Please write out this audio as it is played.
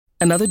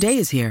Another day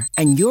is here,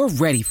 and you're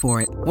ready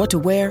for it. What to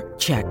wear?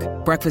 Check.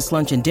 Breakfast,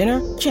 lunch, and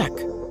dinner? Check.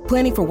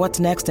 Planning for what's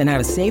next and how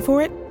to save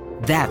for it?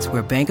 That's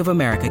where Bank of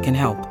America can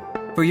help.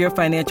 For your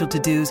financial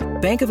to-dos,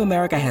 Bank of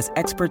America has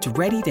experts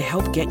ready to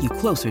help get you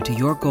closer to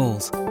your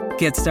goals.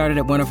 Get started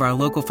at one of our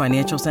local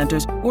financial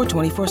centers or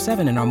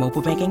 24/7 in our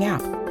mobile banking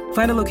app.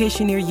 Find a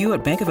location near you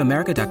at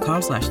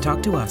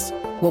bankofamerica.com/talktous.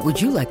 What would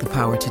you like the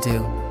power to do?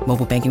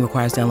 Mobile banking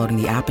requires downloading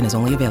the app and is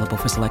only available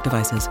for select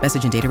devices.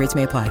 Message and data rates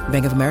may apply.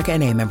 Bank of America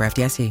N.A., member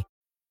FDIC.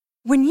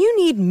 When you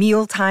need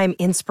mealtime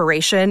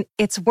inspiration,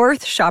 it's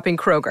worth shopping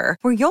Kroger,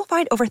 where you'll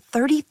find over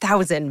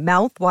 30,000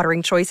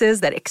 mouth-watering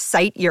choices that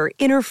excite your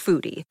inner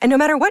foodie. And no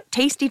matter what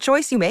tasty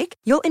choice you make,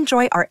 you'll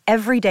enjoy our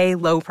everyday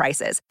low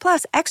prices,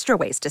 plus extra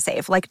ways to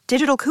save, like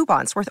digital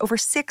coupons worth over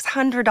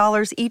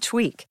 $600 each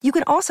week. You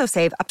can also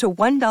save up to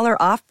 $1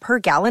 off per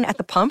gallon at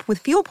the pump with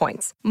fuel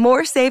points.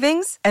 More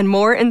savings and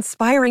more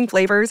inspiring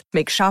flavors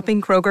make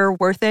shopping Kroger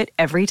worth it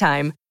every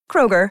time.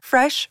 Kroger,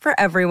 fresh for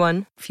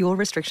everyone. Fuel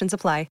restrictions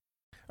apply.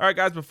 All right,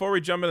 guys, before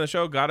we jump into the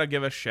show, gotta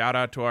give a shout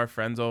out to our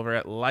friends over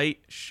at Light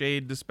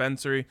Shade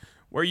Dispensary,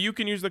 where you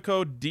can use the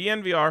code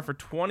DNVR for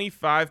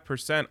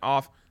 25%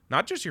 off,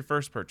 not just your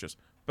first purchase,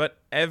 but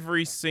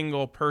every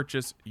single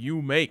purchase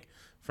you make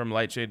from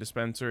Light Shade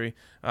Dispensary.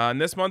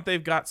 And this month,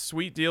 they've got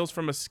sweet deals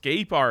from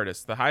Escape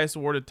Artist, the highest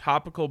awarded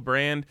topical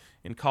brand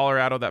in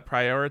Colorado that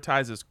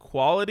prioritizes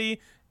quality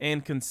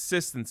and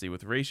consistency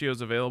with ratios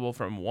available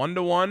from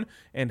 1-to-1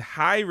 and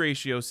high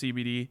ratio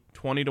CBD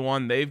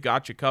 20-to-1. They've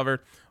got you covered.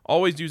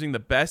 Always using the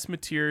best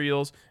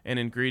materials and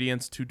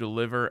ingredients to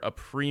deliver a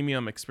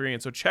premium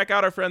experience. So check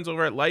out our friends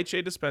over at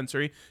Lightshade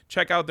Dispensary.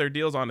 Check out their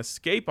deals on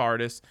Escape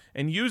Artists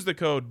and use the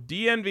code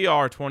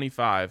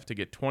DNVR25 to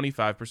get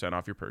 25%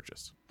 off your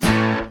purchase.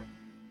 Number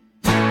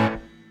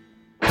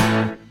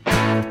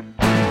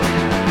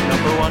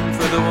one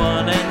for the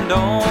one and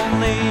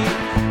only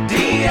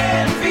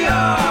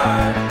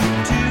DNVR.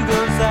 Two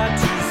goes out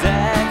to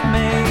Zac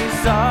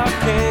Mace,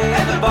 Arcade,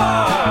 and the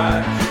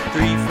bar.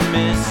 Three for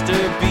Mr.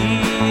 B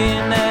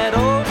in that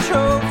old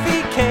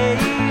trophy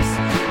case.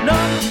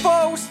 Number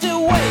four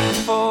still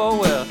waiting for,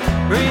 well,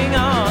 bring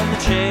on the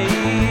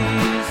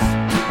chase.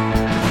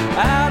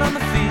 Out on the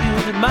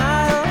field at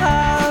Mile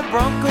High,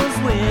 Broncos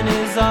win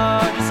is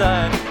our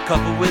desire.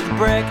 Coupled with a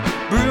break,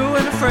 brew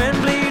and a friend,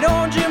 bleed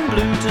orange and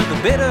blue to the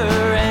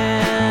bitter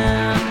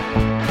end.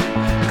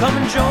 Come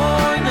and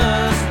join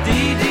us,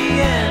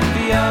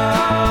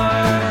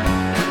 DNVR.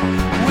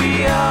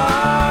 We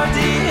are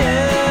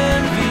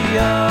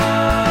DNVR.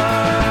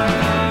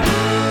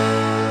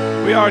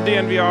 We are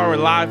DNVR. We're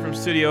live from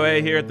Studio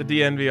A here at the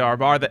DNVR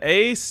bar. The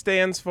A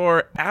stands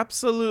for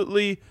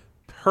absolutely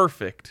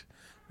perfect,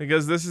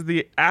 because this is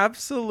the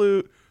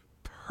absolute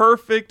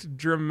perfect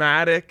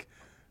dramatic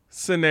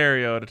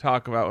scenario to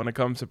talk about when it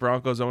comes to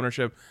Broncos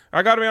ownership.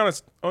 I got to be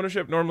honest,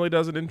 ownership normally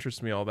doesn't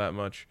interest me all that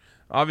much.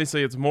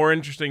 Obviously, it's more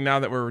interesting now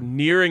that we're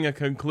nearing a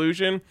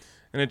conclusion,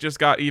 and it just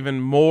got even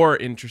more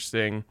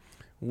interesting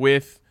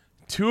with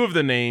two of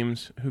the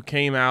names who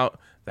came out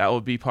that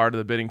will be part of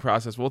the bidding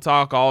process. We'll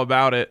talk all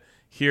about it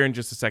here in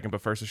just a second,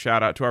 but first a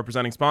shout out to our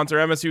presenting sponsor,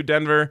 MSU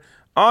Denver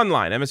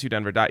Online,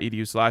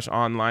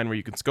 msudenver.edu/online, where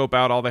you can scope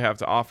out all they have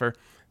to offer.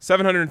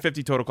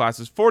 750 total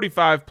classes,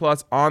 45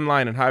 plus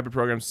online and hybrid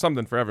programs,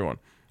 something for everyone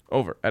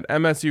over at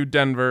MSU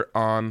Denver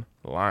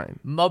Online.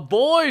 My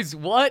boys,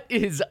 what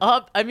is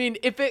up? I mean,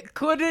 if it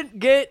couldn't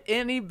get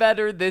any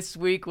better this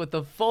week with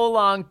a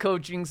full-on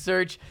coaching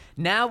search,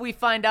 now we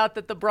find out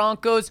that the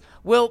Broncos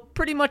will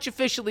pretty much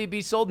officially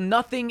be sold.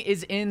 Nothing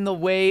is in the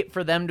way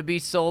for them to be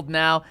sold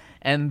now,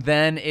 and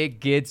then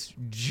it gets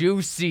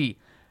juicy.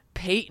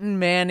 Peyton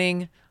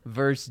Manning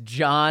versus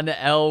John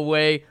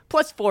Elway,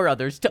 plus 4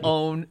 others to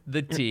own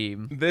the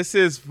team. This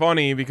is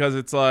funny because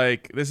it's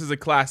like, this is a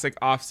classic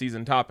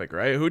off-season topic,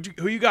 right? Who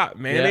you got,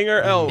 Manning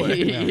or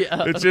Elway?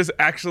 Yeah. It's just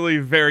actually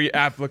very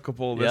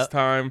applicable this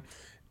time.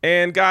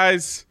 And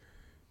guys,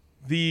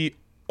 the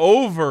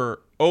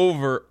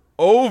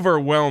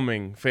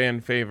overwhelming fan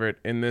favorite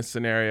in this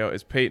scenario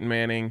is Peyton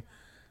Manning.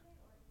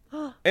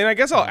 And I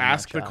guess I'll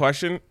ask the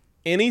question,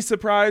 any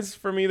surprise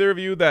from either of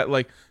you that,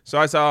 like, so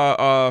I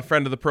saw a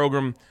friend of the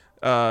program,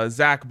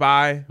 Zach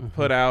By,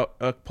 put out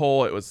a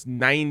poll. It was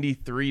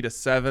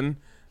 93-7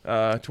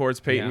 towards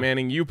Peyton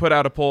Manning. You put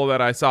out a poll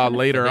that I saw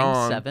later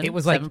on. It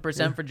was like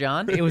 7% for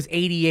John. It was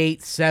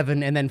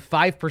 88-7, and then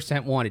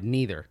 5% wanted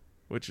neither,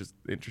 which is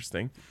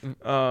interesting.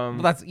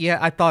 Well,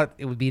 I thought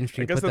it would be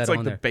interesting. I guess to put that's that like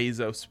on the there.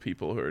 Bezos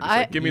people who are just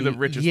like, give me the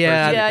richest person.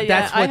 Yeah,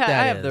 that's what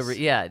that is.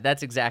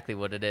 That's exactly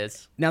what it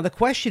is. Now the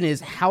question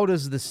is, how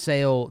does the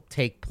sale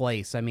take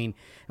place? I mean,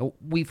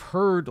 we've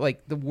heard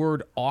like the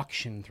word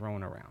auction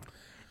thrown around.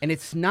 And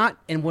it's not,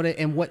 and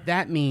what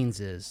that means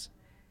is,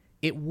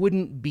 it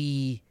wouldn't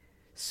be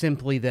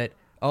simply that,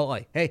 oh,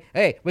 like,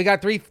 hey, we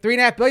got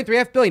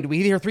 $3.5 billion. Do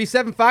we hear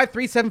 375?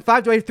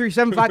 375? Do I hear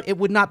 375? It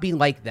would not be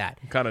like that.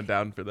 I'm kind of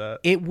down for that.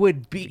 It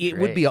would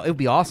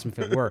be awesome if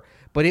it were,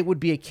 but it would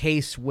be a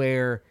case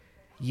where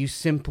you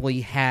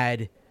simply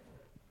had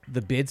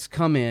the bids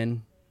come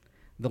in,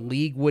 The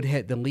league would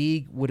have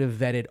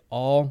vetted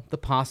all the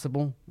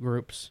possible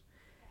groups,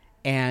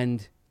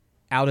 and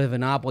out of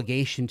an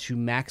obligation to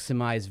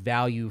maximize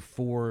value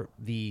for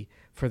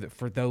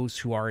those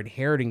who are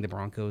inheriting the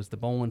Broncos, the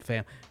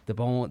Bolin the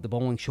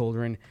Bolin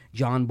children,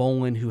 John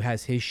Bolin, who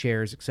has his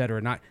shares,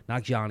 etc.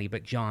 Not Johnny,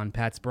 but John,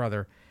 Pat's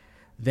brother.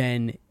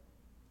 Then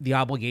the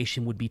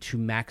obligation would be to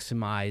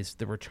maximize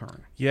the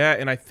return. Yeah,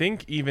 and I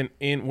think even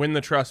when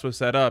the trust was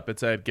set up, it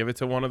said give it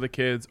to one of the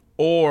kids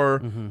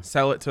or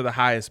sell it to the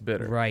highest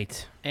bidder.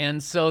 Right.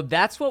 And so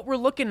that's what we're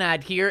looking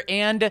at here.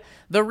 And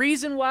the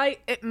reason why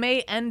it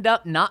may end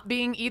up not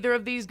being either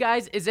of these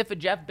guys is if a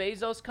Jeff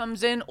Bezos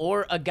comes in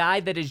or a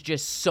guy that is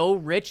just so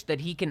rich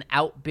that he can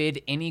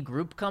outbid any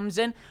group comes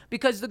in.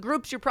 Because the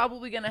groups, you're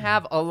probably going to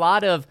have a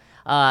lot of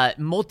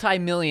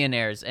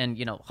multimillionaires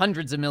and,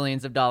 hundreds of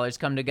millions of dollars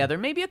come together,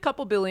 maybe a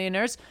couple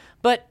billionaires,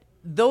 but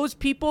those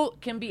people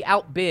can be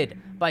outbid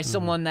by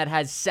someone that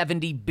has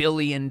 $70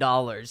 billion,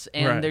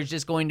 and there's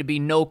just going to be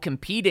no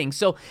competing.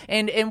 So,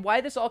 and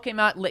why this all came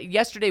out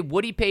yesterday,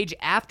 Woody Page,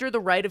 after the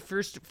right of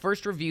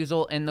first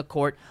refusal in the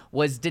court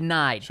was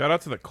denied. Shout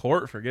out to the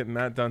court for getting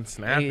that done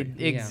snappy.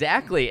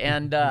 Exactly,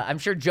 and I'm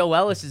sure Joe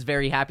Ellis is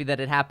very happy that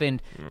it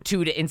happened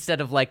instead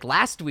of like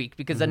last week,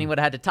 because then he would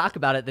have had to talk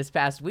about it this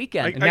past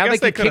weekend. I guess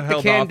they could have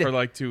held off for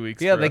like 2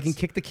 weeks. Yeah, they can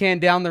kick the can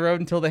down the road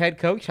until the head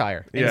coach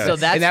hire. Yeah. So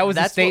that was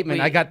a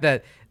statement. I got that.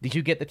 Did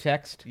you get the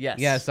text? Yes.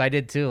 Yes, I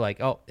did too. Like,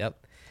 oh,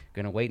 yep.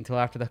 Gonna wait until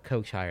after the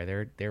coach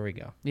hire. There we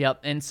go. Yep.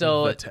 And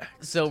so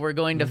we're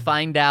going to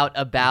find out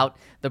about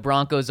the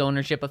Broncos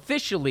ownership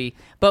officially,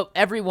 but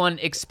everyone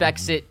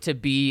expects it to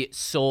be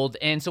sold.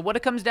 And so what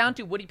it comes down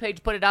to, Woody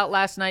Page put it out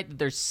last night, that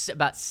there's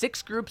about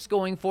 6 groups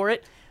going for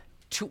it.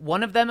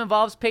 One of them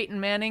involves Peyton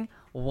Manning.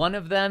 One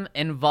of them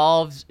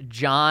involves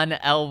John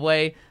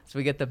Elway. So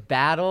we get the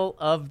battle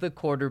of the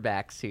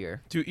quarterbacks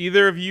here. Do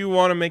either of you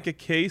want to make a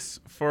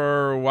case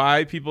for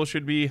why people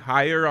should be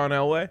higher on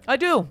Elway? I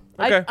do.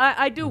 Okay.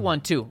 I do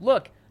want to.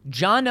 Look,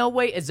 John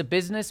Elway as a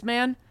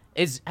businessman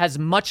has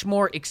much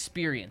more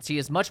experience. He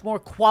is much more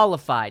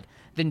qualified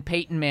than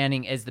Peyton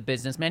Manning as the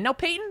businessman. Now,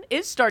 Peyton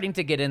is starting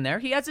to get in there.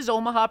 He has his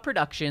Omaha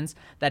Productions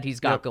that he's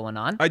got going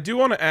on. I do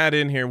want to add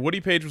in here,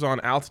 Woody Page was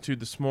on Altitude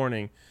this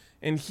morning,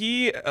 and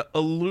he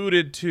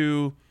alluded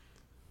to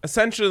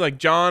essentially like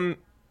John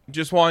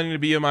just wanting to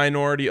be a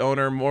minority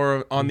owner,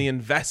 more on the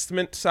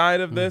investment side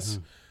of this.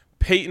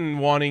 Peyton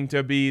wanting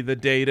to be the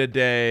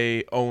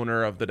day-to-day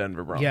owner of the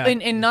Denver Broncos. Yeah.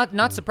 And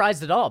not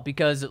surprised at all,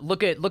 because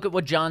look at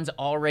what John's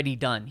already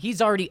done.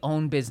 He's already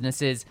owned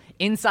businesses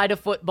inside of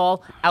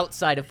football,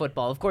 outside of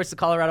football. Of course, the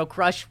Colorado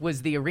Crush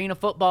was the arena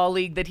football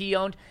league that he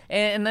owned,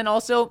 and then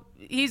also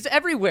he's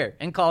everywhere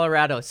in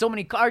Colorado. So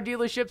many car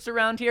dealerships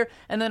around here,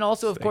 and then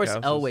also, of course,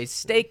 Elway's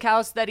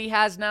Steakhouse that he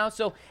has now.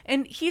 So,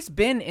 and he's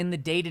been in the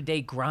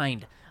day-to-day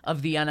grind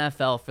of the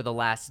NFL for the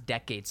last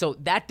decade. So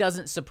that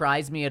doesn't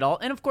surprise me at all.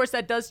 And of course,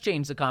 that does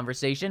change the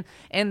conversation,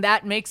 and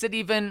that makes it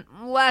even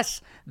less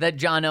that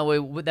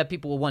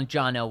people will want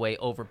John Elway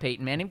over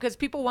Peyton Manning, because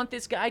people want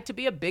this guy to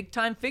be a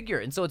big-time figure.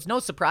 And so it's no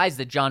surprise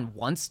that John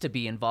wants to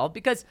be involved,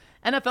 because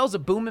NFL's a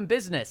booming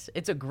business.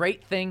 It's a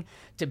great thing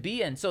to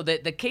be in. So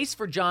the case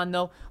for John,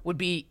 though, would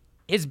be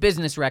his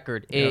business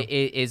record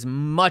is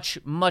much,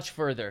 much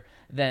further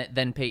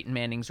than Peyton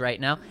Manning's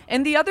right now.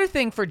 And the other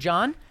thing for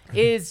John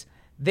is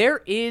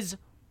there is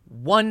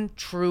one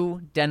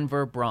true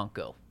Denver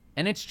Bronco,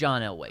 and it's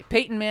John Elway.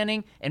 Peyton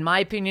Manning, in my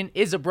opinion,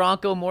 is a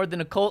Bronco more than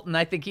a Colt, and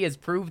I think he has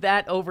proved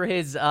that over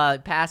his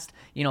past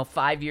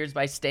 5 years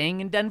by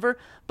staying in Denver.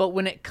 But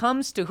when it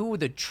comes to who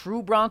the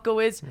true Bronco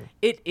is,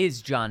 it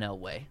is John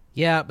Elway.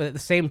 Yeah, but at the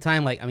same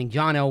time,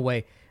 John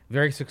Elway,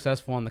 very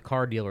successful on the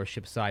car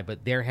dealership side,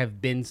 but there have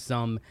been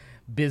some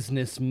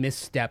business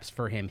missteps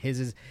for him.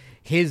 His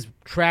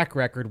track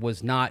record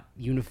was not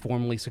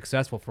uniformly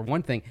successful. For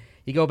one thing,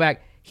 you go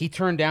back, he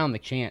turned down the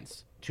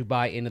chance to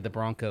buy into the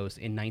Broncos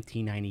in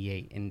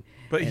 1998.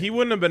 But he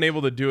wouldn't have been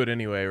able to do it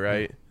anyway,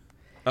 right?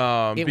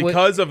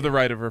 Because of the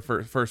right of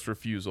first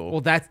refusal.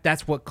 Well,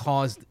 that's what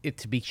caused it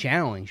to be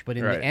challenged. But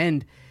in the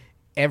end,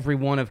 every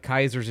one of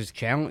Kaiser's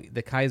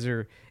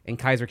Kaiser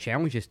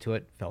challenges to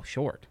it fell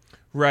short.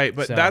 Right,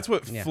 but that's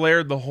what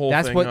flared the whole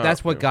thing up.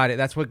 That's what got it.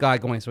 That's what got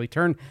it going. So he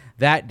turned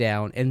that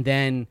down, and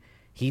then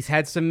he's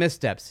had some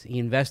missteps. He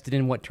invested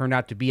in what turned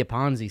out to be a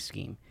Ponzi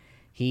scheme.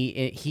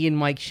 He and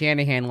Mike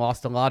Shanahan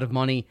lost a lot of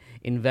money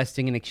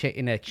investing in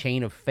a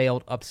chain of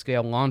failed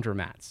upscale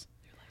laundromats,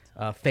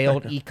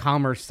 failed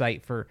e-commerce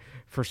site for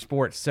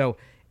sports. So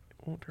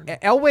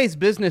Elway's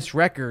business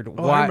record.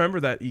 I remember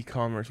that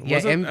e-commerce.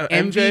 Yeah,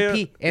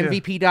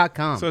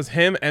 MVP.com. So it's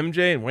him,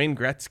 MJ, and Wayne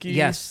Gretzky.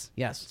 Yes,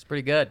 It's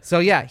pretty good. So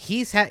yeah,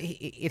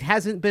 it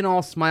hasn't been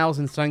all smiles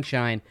and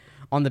sunshine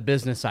on the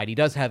business side. He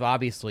does have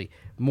obviously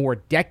more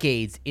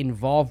decades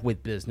involved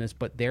with business,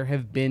 but there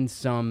have been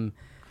some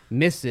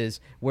misses,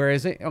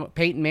 whereas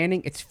Peyton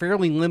Manning, it's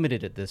fairly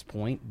limited at this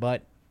point,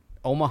 but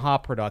Omaha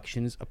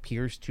Productions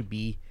appears to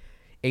be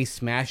a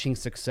smashing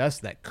success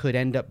that could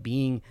end up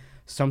being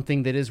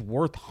something that is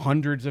worth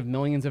hundreds of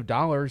millions of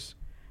dollars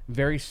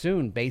very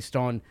soon, based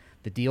on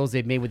the deals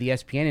they've made with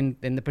ESPN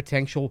and the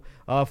potential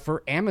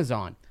for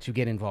Amazon to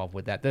get involved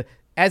with that.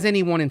 As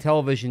anyone in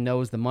television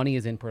knows, the money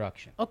is in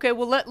production. Okay,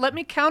 well, let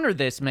me counter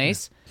this,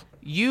 Mace.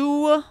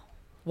 You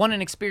want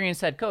an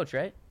experienced head coach,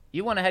 right?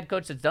 You want a head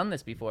coach that's done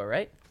this before,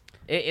 right?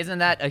 Isn't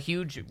that a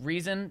huge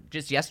reason?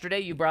 Just yesterday,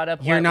 you brought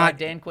up why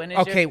Dan Quinn is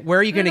okay. Where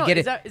are you going to get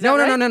it? No.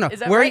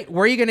 Where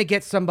are you going to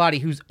get somebody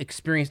who's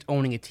experienced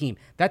owning a team?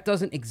 That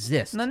doesn't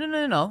exist.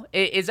 No.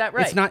 Is that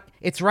right? It's not.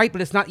 It's right,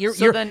 but it's not.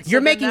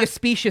 You're making a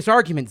specious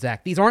argument,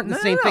 Zach. These aren't the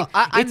same thing.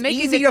 I'm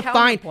making easy to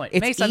find.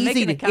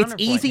 It's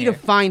easy to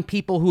find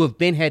people who have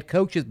been head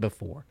coaches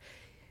before,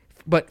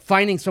 but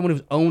finding someone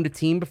who's owned a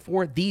team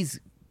before, these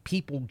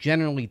people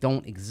generally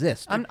don't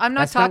exist. I'm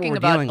not talking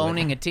about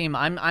owning a team.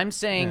 I'm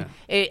saying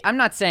I'm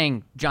not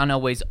saying John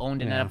Elway's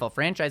owned an NFL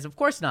franchise. Of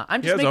course not.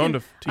 I'm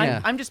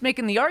just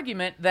making the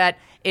argument that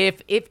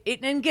if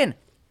and again,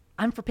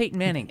 I'm for Peyton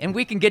Manning, and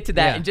we can get to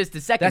that in just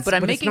a second. But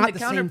I'm making the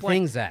counterpoint. Same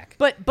thing, Zach.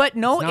 But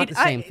no, it's not the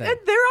same thing.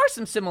 There are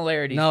some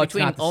similarities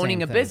between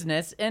owning a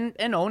business and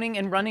owning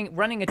and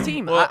running a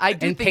team. Well, I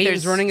do and think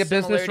Peyton's there's running a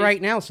business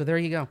right now, so there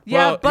you go.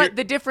 Yeah, well, but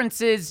the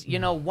difference is,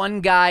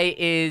 one guy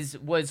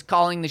was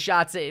calling the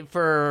shots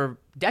for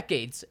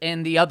decades,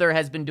 and the other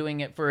has been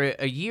doing it for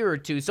a year or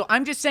two. So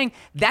I'm just saying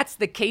that's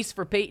the case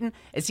for Peyton,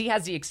 as he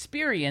has the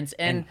experience,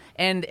 and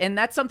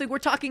that's something we're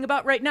talking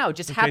about right now. It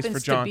just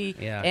happens to be,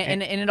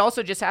 and it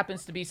also just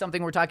happens to be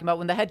something we're talking about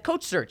when the head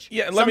coach search.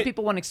 Yeah, some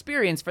people want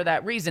experience for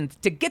that reason,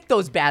 to get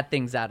those bad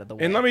things out of the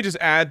way. And let me just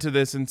add to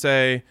this and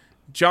say,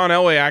 John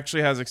Elway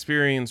actually has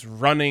experience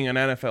running an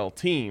NFL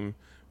team,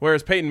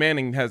 whereas Peyton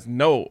Manning has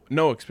no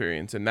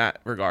experience in that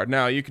regard.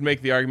 Now, you can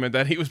make the argument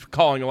that he was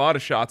calling a lot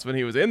of shots when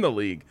he was in the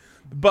league,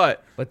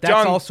 but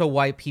that's also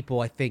why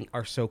people, I think,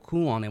 are so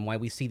cool on him, why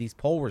we see these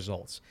poll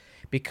results,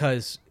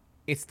 because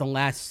it's the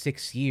last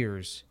 6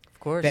 years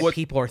that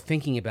people are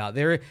thinking about.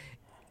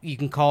 You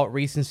can call it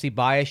recency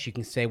bias. You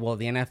can say, well,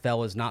 the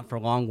NFL is not for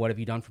long. What have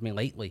you done for me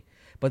lately?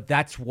 But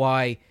that's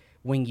why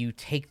when you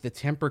take the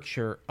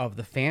temperature of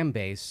the fan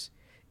base,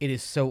 it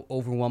is so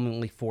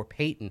overwhelmingly for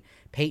Peyton.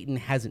 Peyton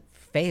hasn't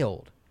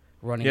failed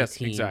running a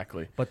team.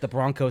 Exactly. But the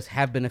Broncos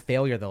have been a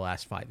failure the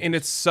last 5 years. And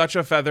it's such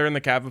a feather in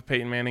the cap of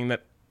Peyton Manning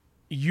that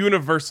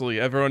universally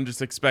everyone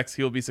just expects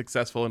he'll be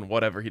successful in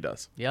whatever he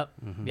does. Yep.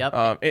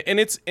 And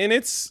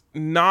it's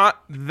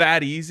not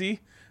that easy.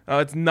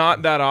 It's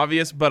not that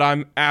obvious, but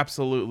I'm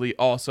absolutely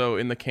also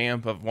in the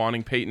camp of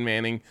wanting Peyton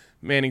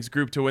Manning's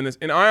group to win this.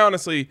 And I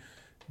honestly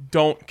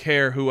don't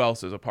care who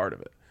else is a part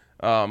of it.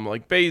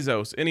 Like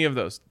Bezos, any of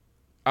those.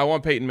 I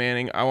want Peyton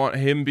Manning. I want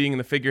him being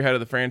the figurehead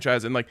of the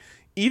franchise. And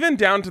even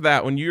down to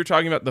that, when you're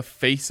talking about the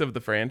face of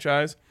the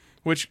franchise,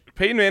 which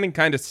Peyton Manning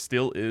kind of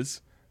still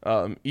is,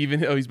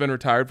 even though he's been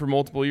retired for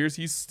multiple years,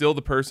 he's still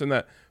the person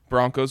that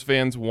Broncos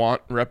fans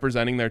want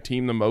representing their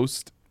team the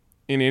most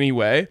in any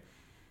way.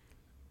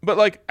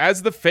 But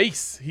as the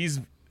face, he's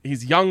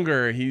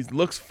younger. He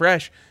looks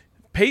fresh.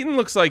 Peyton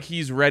looks like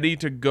he's ready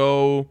to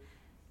go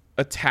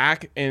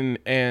attack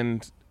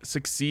and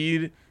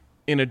succeed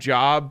in a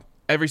job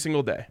every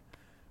single day.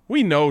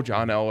 We know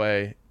John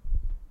Elway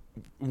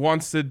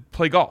wants to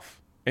play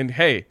golf, and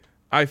hey,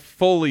 I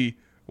fully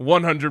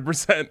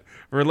 100%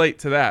 relate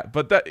to that.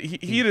 But that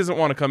he doesn't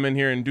want to come in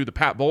here and do the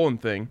Pat Bowlen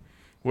thing,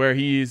 where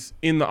he's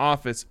in the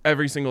office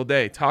every single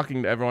day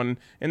talking to everyone.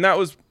 And that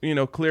was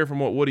clear from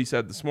what Woody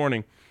said this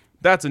morning.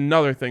 That's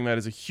another thing that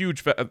is a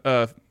huge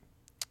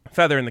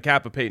feather in the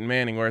cap of Peyton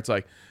Manning, where it's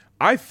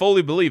I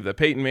fully believe that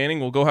Peyton Manning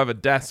will go have a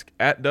desk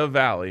at Dove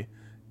Valley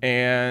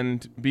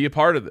and be a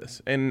part of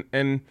this.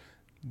 And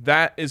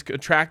that is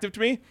attractive to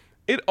me.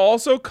 It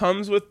also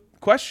comes with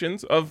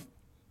questions of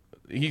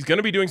he's going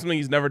to be doing something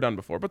he's never done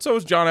before. But so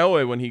was John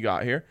Elway when he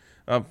got here,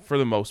 for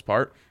the most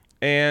part.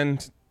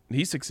 And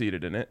he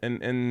succeeded in it.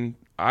 And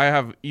I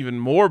have even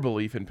more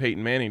belief in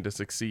Peyton Manning to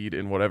succeed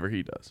in whatever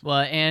he does.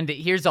 Well, and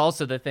here's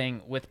also the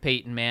thing with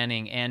Peyton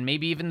Manning, and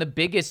maybe even the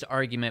biggest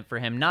argument for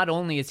him. Not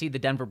only is he the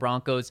Denver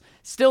Broncos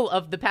still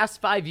of the past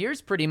 5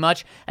 years pretty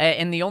much,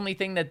 and the only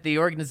thing that the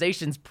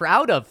organization's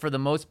proud of for the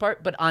most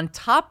part, but on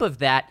top of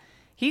that,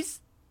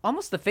 he's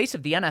almost the face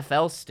of the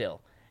NFL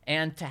still.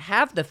 And to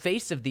have the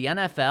face of the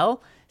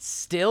NFL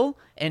still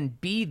and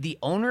be the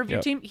owner of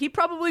your team, he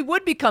probably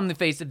would become the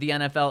face of the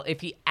NFL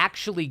if he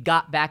actually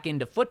got back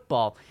into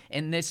football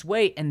in this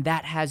way. And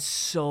that has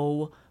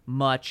so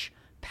much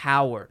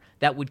power.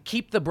 That would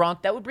keep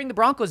that would bring the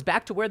Broncos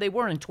back to where they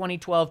were in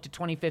 2012 to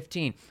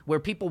 2015, where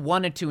people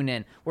want to tune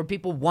in, where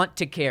people want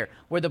to care,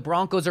 where the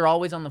Broncos are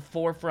always on the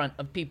forefront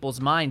of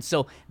people's minds.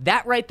 So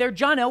that right there,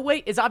 John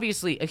Elway is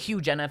obviously a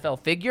huge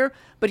NFL figure,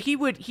 but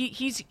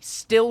he's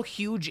still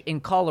huge in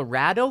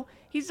Colorado.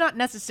 He's not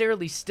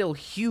necessarily still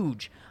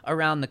huge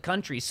around the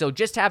country. So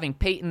just having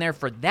Peyton there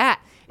for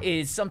that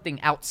is something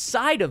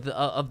outside of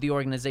the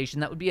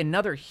organization. That would be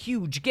another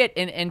huge get.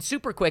 And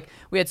super quick,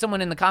 we had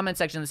someone in the comment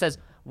section that says,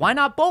 why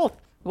not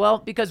both? Well,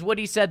 because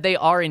Woody said they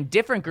are in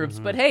different groups.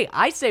 But hey,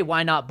 I say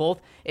why not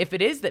both if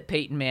it is that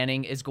Peyton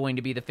Manning is going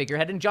to be the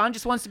figurehead and John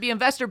just wants to be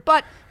investor.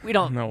 But we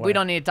don't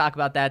need to talk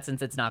about that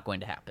since it's not going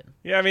to happen.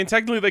 Yeah, I mean,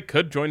 technically they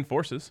could join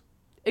forces.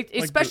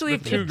 Especially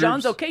the two if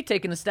John's groups. okay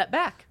taking a step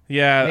back.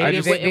 Yeah,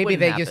 Maybe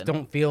they just happen.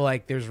 don't feel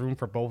like there's room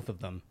for both of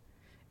them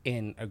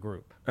in a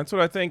group. That's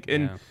what I think.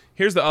 And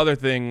here's the other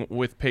thing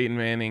with Peyton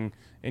Manning,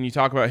 and you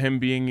talk about him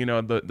being,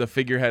 the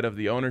figurehead of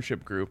the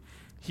ownership group.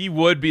 He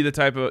would be the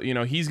type of,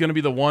 he's going to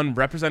be the one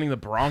representing the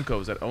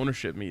Broncos at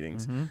ownership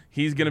meetings. Mm-hmm.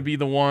 He's going to be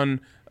the one,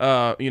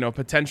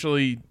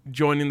 potentially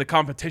joining the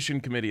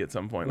competition committee at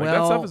some point. Like,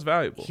 that stuff is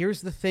valuable.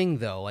 Here's the thing,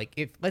 though. Like,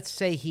 if let's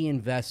say he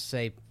invests,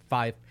 say,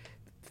 5%,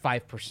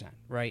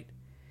 right?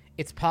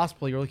 It's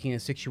possible you're looking at a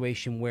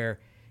situation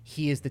where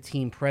he is the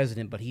team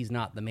president, but he's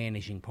not the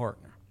managing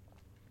partner.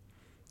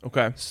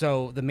 Okay.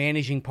 So the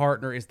managing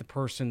partner is the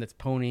person that's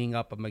ponying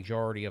up a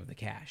majority of the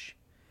cash.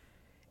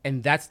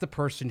 And that's the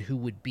person who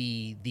would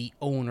be the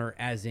owner,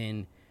 as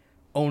in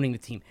owning the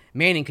team.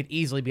 Manning could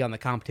easily be on the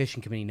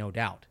competition committee, no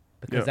doubt,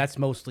 because that's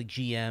mostly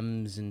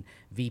GMs and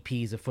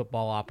VPs of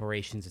football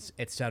operations,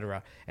 et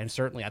cetera. And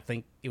certainly I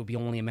think it would be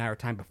only a matter of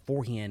time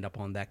before he end up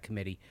on that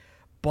committee.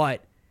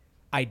 But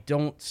I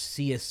don't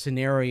see a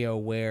scenario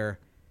where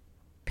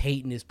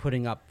Peyton is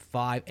putting up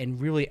 5, and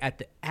really at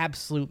the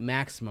absolute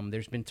maximum,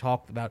 there's been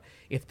talk about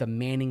if the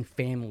Manning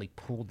family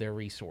pooled their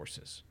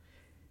resources.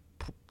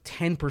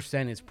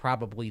 10% is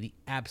probably the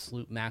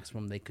absolute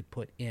maximum they could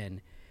put in.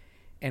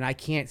 And I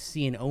can't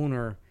see an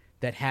owner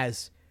that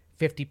has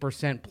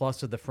 50%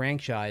 plus of the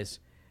franchise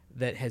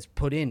that has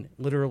put in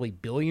literally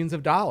billions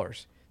of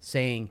dollars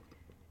saying,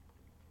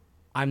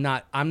 I'm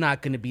not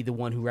going to be the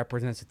one who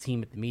represents the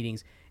team at the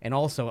meetings. And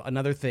also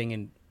another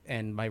thing,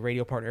 and my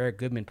radio partner Eric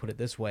Goodman put it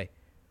this way,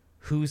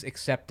 who's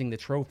accepting the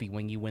trophy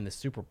when you win the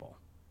Super Bowl?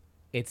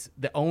 It's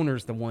the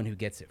owner's the one who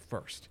gets it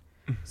first.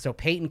 So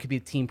Peyton could be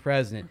the team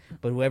president,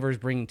 but whoever's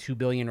bringing $2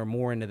 billion or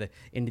more into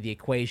the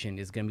equation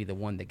is going to be the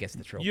one that gets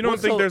the trophy. You don't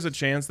think there's a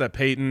chance that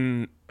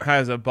Peyton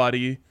has a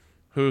buddy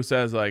who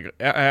says, like,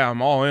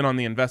 I'm all in on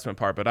the investment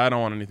part, but I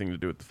don't want anything to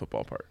do with the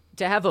football part?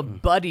 To have a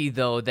buddy,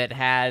 though, that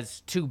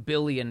has $2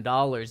 billion,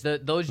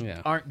 those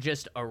aren't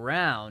just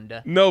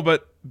around. No,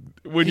 but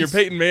when you're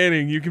Peyton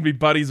Manning, you can be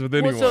buddies with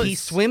anyone. So he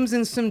swims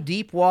in some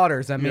deep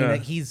waters. I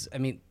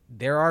mean,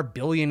 there are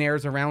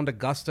billionaires around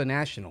Augusta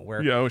National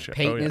where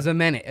Peyton is a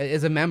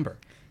member.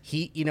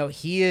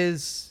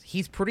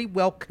 He's pretty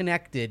well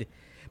connected,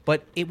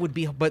 but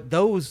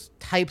those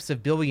types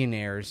of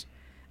billionaires,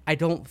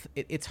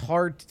 it's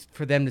hard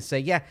for them to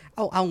say,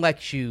 I'll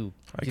let you.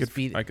 I could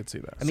see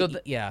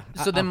that.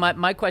 So then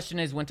my question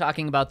is, when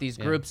talking about these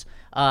groups,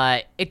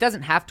 it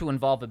doesn't have to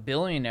involve a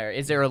billionaire.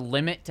 Is there a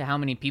limit to how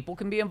many people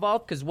can be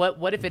involved? Because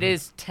what if it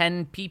is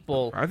 10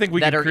 people? I think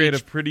we could create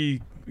a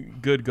pretty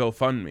good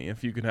GoFundMe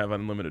if you could have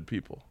unlimited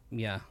people.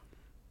 Yeah.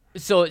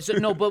 So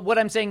no, but what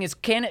I'm saying is,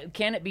 can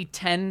it be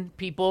 10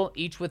 people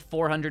each with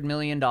 $400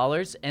 million,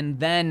 and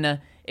then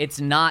it's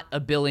not a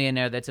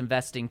billionaire that's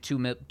investing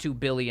 $2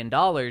 billion,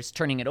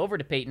 turning it over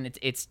to Peyton.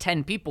 It's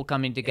 10 people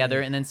coming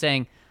together and then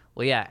saying,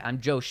 well, yeah, I'm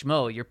Joe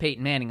Schmo. You're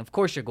Peyton Manning. Of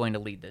course you're going to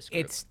lead this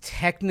group. It's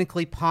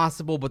technically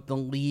possible, but the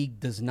league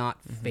does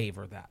not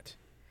favor that.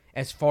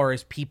 As far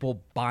as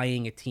people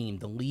buying a team,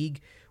 the league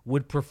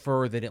would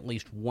prefer that at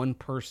least one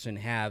person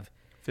have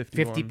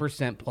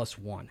 50% plus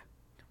one.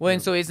 Well,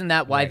 and so isn't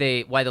that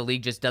why why the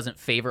league just doesn't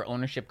favor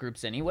ownership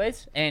groups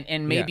anyways?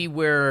 And maybe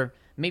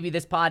maybe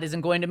this pod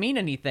isn't going to mean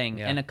anything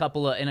in a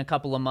couple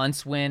of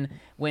months when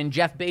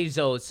Jeff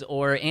Bezos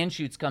or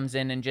Anschutz comes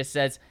in and just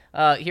says,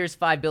 here's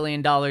 $5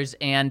 billion,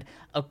 and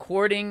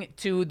according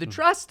to the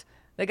trust,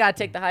 they got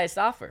to take the highest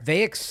offer.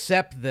 They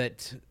accept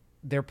that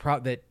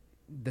that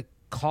the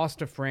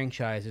cost of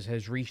franchises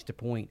has reached a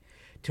point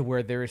to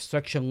where there is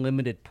such a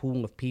limited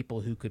pool of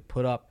people who could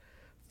put up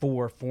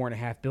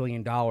 $4.5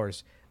 billion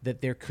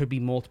that there could be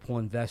multiple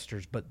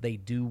investors, but they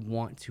do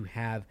want to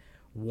have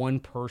one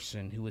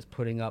person who is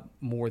putting up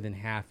more than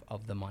half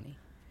of the money.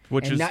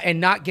 And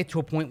not get to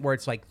a point where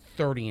it's like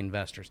 30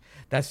 investors.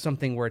 That's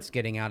something where it's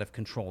getting out of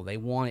control. They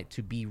want it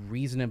to be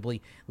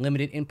reasonably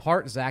limited, in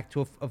part, Zach,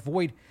 to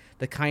avoid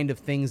the kind of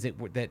things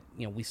that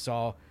we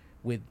saw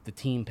with the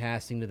team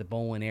passing to the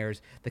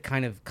Billionaires, the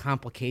kind of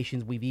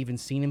complications we've even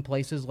seen in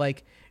places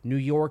like New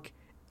York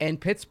and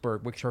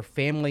Pittsburgh, which are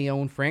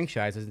family-owned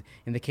franchises.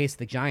 In the case of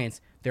the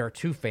Giants, there are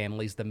two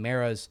families, the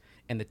Maras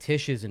and the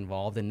Tishes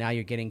involved, and now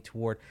you're getting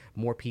toward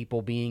more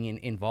people being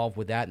involved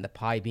with that and the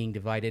pie being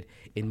divided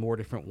in more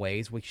different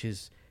ways, which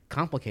is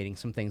complicating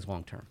some things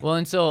long-term. Well,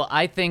 and so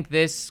I think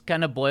this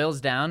kind of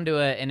boils down to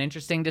an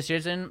interesting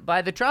decision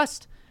by the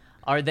trust.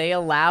 Are they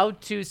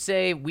allowed to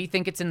say, we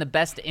think it's in the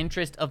best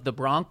interest of the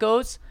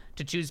Broncos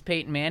to choose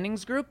Peyton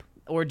Manning's group?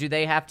 Or do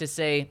they have to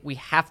say, we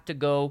have to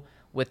go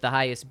with the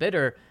highest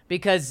bidder?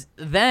 Because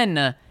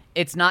then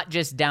it's not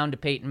just down to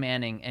Peyton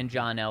Manning and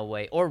John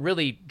Elway, or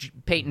really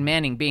Peyton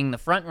Manning being the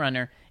front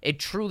runner. It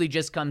truly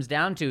just comes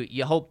down to,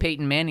 you hope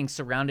Peyton Manning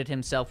surrounded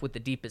himself with the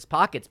deepest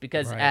pockets,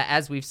 because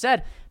as we've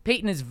said,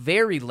 Peyton is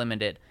very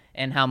limited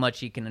in how much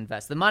he can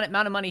invest. The amount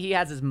of money he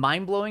has is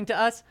mind-blowing to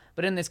us,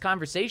 but in this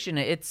conversation,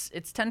 it's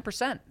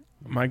 10%.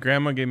 My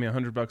grandma gave me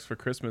 $100 for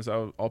Christmas.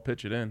 I'll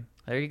pitch it in.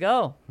 There you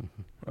go.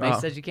 May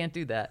says you can't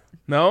do that.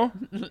 No?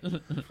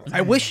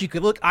 I wish you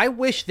could look. I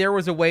wish there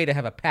was a way to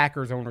have a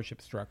Packers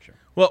ownership structure.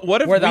 Well,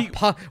 what if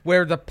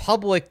where the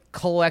public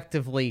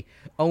collectively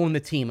own the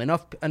team?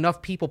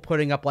 Enough people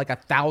putting up like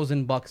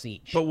 $1,000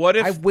 each. But what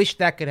if I wish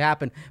that could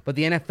happen, but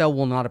the NFL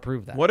will not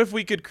approve that. What if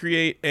we could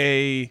create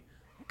a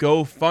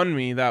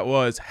GoFundMe that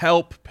was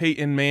help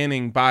Peyton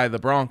Manning buy the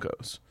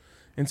Broncos?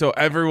 And so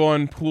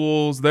everyone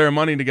pools their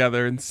money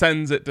together and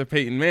sends it to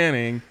Peyton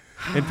Manning,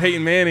 and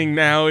Peyton Manning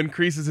now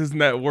increases his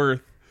net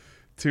worth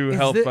to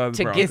help the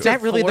Broncos. Is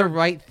that really the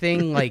right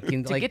thing? Like,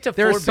 to like get to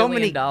there are $4 so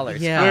billion, many.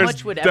 Yeah, how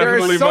much would definitely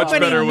there are so much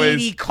many better ways.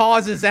 needy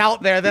causes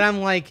out there that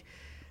I'm like,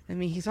 I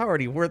mean, he's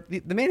already worth.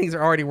 The Mannings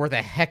are already worth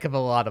a heck of a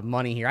lot of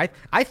money here.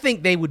 I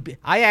think they would be.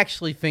 I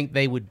actually think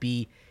they would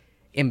be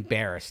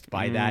embarrassed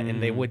by that,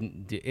 and they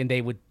wouldn't. And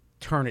they would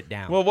turn it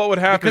down. Well, what would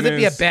happen? Because it'd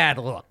be a bad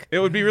look. It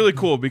would be really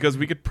cool because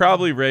we could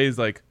probably raise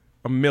like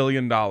 $1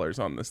 million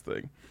on this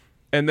thing.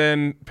 And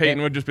then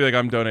Peyton would just be like,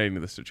 I'm donating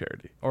this to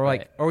charity. Or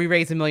or we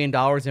raise $1 million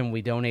and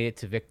we donate it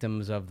to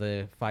victims of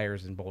the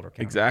fires in Boulder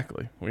County.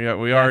 Exactly. We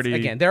already...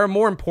 Again, there are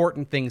more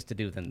important things to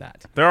do than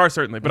that. There are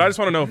certainly. But I just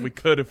want to know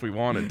if we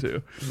wanted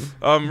to.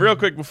 Real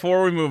quick,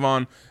 before we move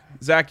on,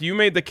 Zach, you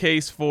made the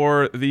case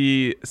for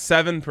the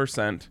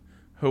 7%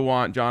 who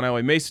want John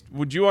Elway. Mace,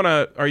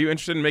 are you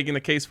interested in making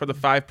the case for the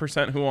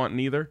 5% who want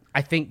neither?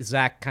 I think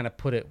Zach kind of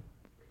put it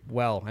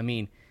well. I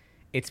mean,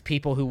 it's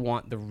people who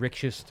want the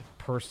richest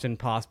person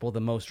possible,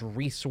 the most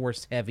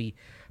resource-heavy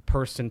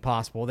person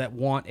possible, that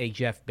want a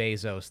Jeff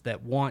Bezos,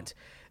 that want,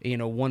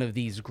 one of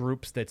these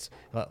groups that's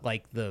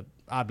like the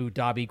Abu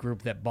Dhabi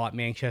group that bought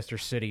Manchester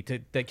City,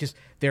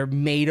 they're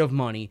made of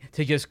money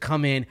to just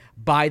come in,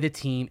 buy the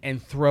team,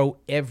 and throw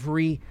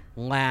every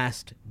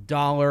last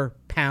dollar,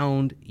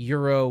 pound,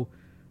 euro,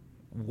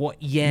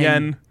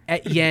 yen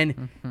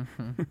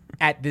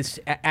at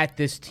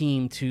this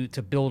team to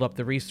build up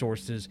the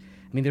resources.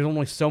 I mean, there's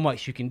only so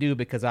much you can do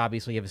because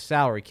obviously you have a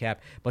salary cap,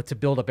 but to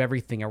build up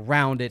everything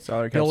around it,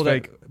 build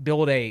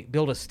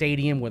a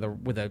stadium with a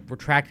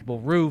retractable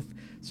roof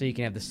so you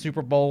can have the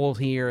Super Bowl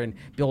here and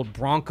build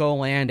Bronco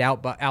land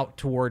out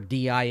toward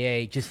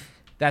DIA. Just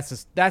that's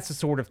the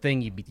sort of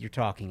thing you're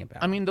talking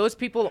about. I mean, those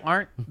people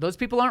aren't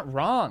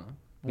wrong.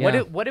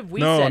 Yeah. What have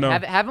we said? No.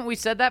 Haven't we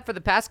said that for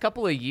the past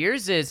couple of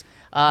years? Is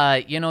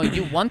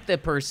you want the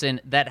person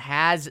that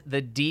has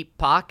the deep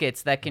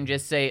pockets that can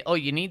just say, "Oh,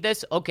 you need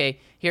this? Okay,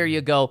 here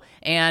you go."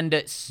 And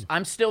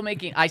I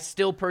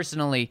still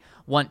personally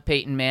want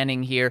Peyton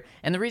Manning here,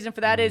 and the reason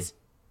for that is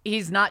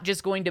he's not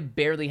just going to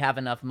barely have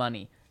enough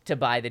money to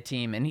buy the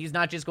team, and he's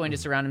not just going to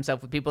surround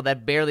himself with people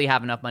that barely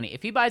have enough money.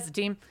 If he buys the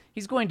team,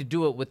 he's going to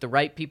do it with the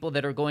right people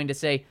that are going to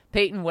say,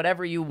 Peyton,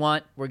 whatever you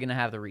want, we're going to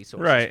have the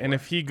resources. Right, and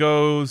if he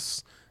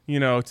goes,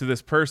 to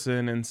this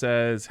person and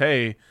says,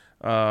 hey,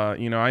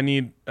 I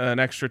need an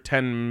extra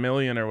 $10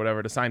 million or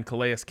whatever to sign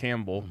Calais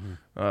Campbell,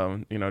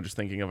 just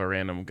thinking of a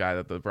random guy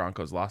that the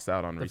Broncos lost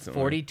out on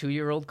recently.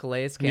 42-year-old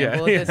Calais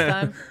Campbell at this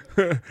time?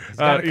 He's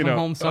got to come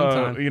home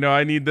sometime.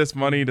 I need this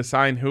money to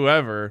sign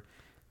whoever.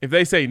 If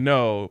they say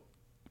no,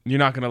 you're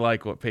not going to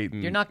like what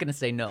Peyton... You're not going to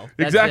say no.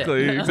 That's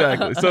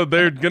Exactly. So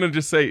they're going to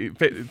just say...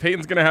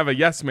 Peyton's going to have a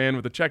yes man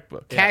with a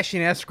checkbook. Cash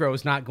in escrow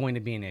is not going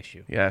to be an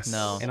issue. Yes.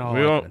 No. In all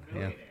likelihood.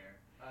 Yeah.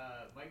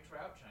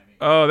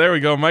 Oh, there we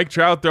go. Mike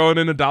Trout throwing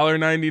in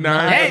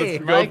 $1.99. Hey,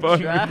 Mike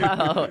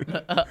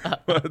Trout.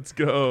 Let's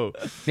go.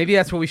 Maybe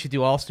that's what we should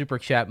do. All Super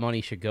Chat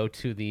money should go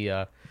to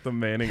the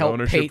Manning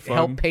ownership fund.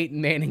 Help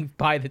Peyton Manning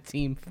buy the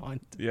team fund.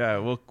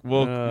 Yeah,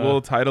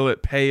 we'll title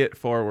it "Pay It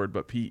Forward,"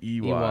 but PEY.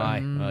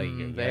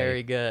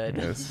 Very good.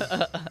 Yes.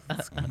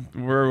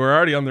 We're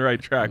already on the right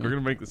track. We're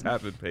gonna make this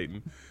happen,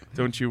 Peyton.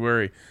 Don't you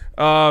worry.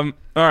 All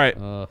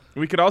right.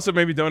 We could also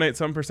maybe donate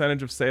some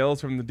percentage of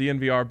sales from the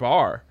DNVR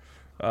bar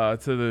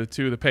to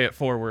the Pay It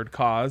Forward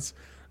cause.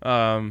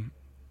 And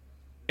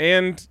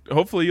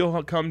hopefully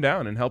you'll come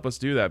down and help us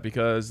do that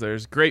because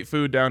there's great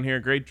food down here,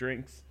 great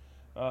drinks,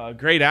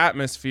 great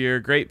atmosphere,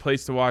 great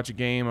place to watch a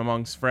game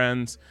amongst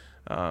friends.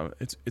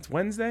 It's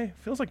Wednesday.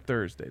 Feels like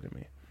Thursday to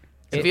me.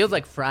 It feels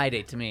like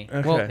Friday to me.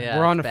 Okay. Well, Yeah,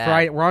 we're on it's bad.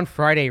 Friday. We're on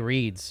Friday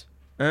reads.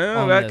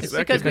 Because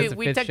the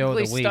we fifth show of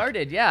technically the week.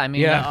 started. Yeah, I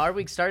mean, our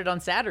week started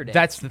on Saturday.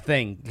 That's the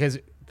thing because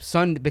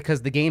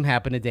the game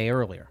happened a day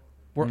earlier.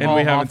 We're And all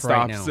we haven't off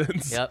right stopped now.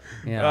 since. Yep.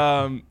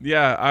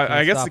 Yeah.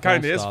 I guess stop, it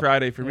kind of won't is stop.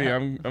 Friday for me. Yeah.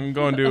 I'm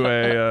going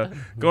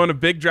to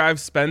Big Drive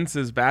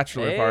Spence's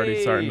bachelor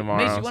party starting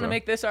tomorrow. Mace, you want to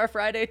make this our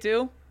Friday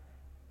too?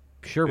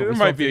 Sure, but There we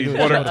might still be have to do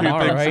one the or show two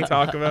tomorrow, things right? to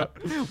talk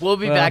about. We'll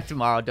be back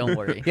tomorrow. Don't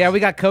worry. Yeah, we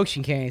got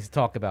coaching candidates to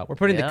talk about. We're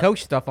putting the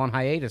coach stuff on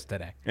hiatus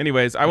today.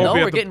 Anyways, I won't No,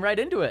 be we're getting right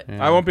into it.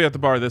 I won't be at the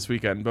bar this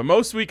weekend, but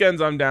most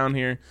weekends I'm down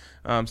here.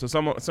 So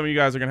some of you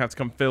guys are gonna have to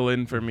come fill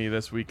in for me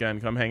this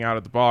weekend. Come hang out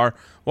at the bar,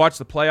 watch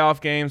the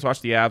playoff games,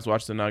 watch the Avs,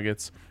 watch the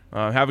Nuggets.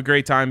 Have a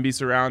great time. Be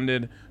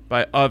surrounded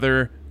by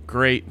other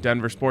great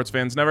Denver sports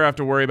fans. Never have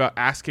to worry about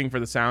asking for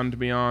the sound to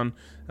be on.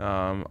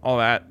 All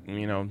that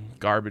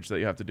garbage that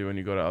you have to do when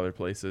you go to other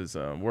places.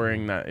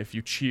 Worrying that if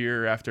you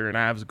cheer after an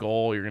Avs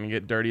goal, you're gonna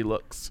get dirty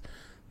looks.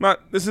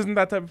 This isn't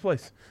that type of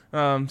place.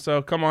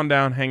 So come on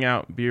down, hang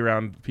out, be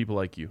around people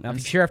like you. Now,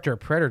 if you're after a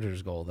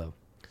Predators goal, though.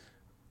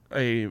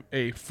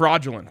 A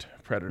fraudulent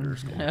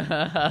Predators goal.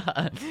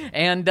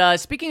 And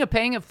speaking of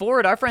paying it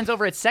forward, our friends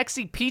over at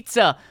Sexy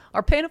Pizza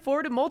are paying it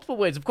forward in multiple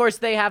ways. Of course,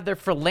 they have their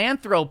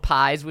Philanthro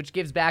Pies, which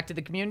gives back to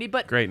the community.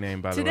 But great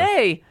name, by the way.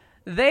 Today,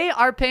 they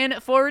are paying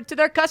it forward to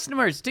their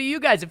customers, to you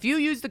guys. If you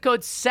use the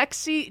code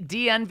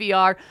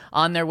SEXYDNVR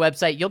on their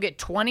website, you'll get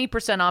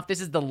 20% off.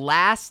 This is the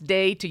last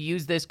day to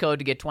use this code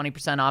to get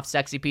 20% off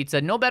Sexy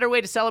Pizza. No better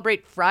way to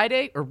celebrate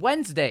Friday or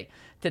Wednesday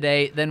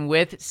today than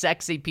with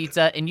Sexy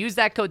Pizza. And use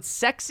that code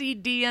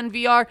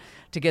SEXYDNVR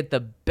to get the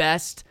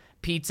best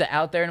pizza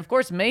out there. And of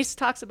course, Mace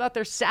talks about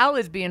their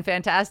salads being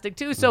fantastic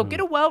too. So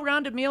get a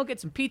well-rounded meal, get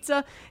some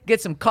pizza,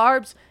 get some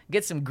carbs,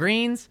 get some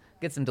greens,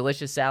 get some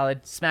delicious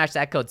salad. Smash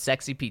that code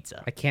Sexy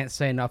Pizza. I can't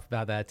say enough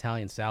about that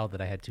Italian salad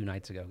that I had 2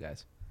 nights ago,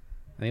 guys.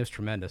 I think it was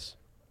tremendous.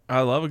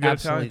 I love a good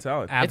Italian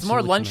salad. It's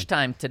more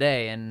lunchtime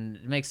today, and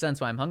it makes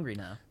sense why I'm hungry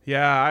now.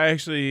 Yeah, I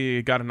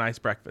actually got a nice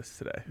breakfast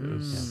today.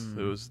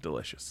 It was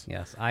delicious.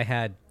 Yes, I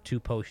had 2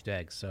 poached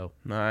eggs, so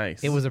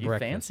nice. It was a You're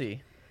breakfast.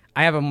 Fancy.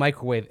 I have a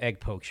microwave egg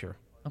poacher.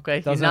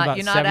 Okay, Does you're not about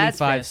as 75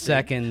 fancy.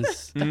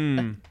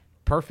 seconds.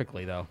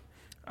 Perfectly, though.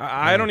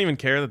 I don't even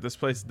care that this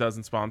place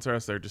doesn't sponsor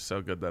us. They're just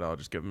so good that I'll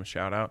just give them a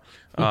shout out.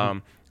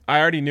 I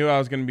already knew I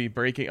was going to be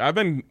breaking. I've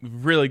been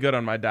really good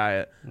on my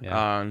diet, but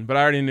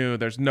I already knew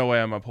there's no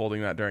way I'm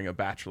upholding that during a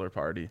bachelor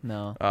party.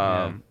 No.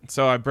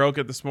 So I broke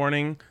it this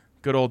morning.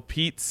 Good old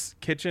Pete's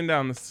Kitchen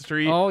down the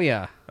street. Oh,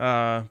 yeah.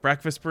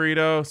 Breakfast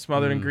burrito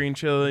smothered in green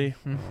chili.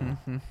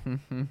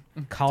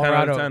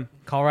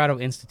 Colorado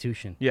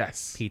institution.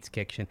 Yes. Pete's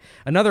Kitchen.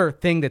 Another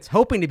thing that's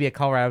hoping to be a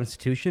Colorado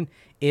institution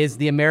is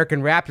the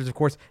American Raptors. Of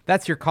course,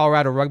 that's your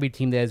Colorado rugby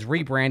team that is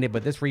rebranded,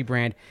 but this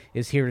rebrand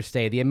is here to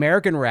stay. The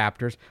American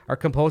Raptors are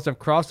composed of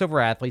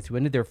crossover athletes who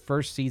ended their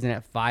first season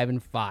at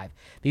 5-5.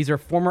 These are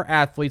former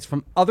athletes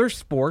from other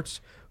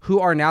sports who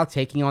are now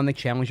taking on the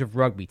challenge of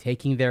rugby,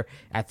 taking their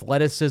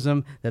athleticism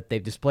that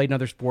they've displayed in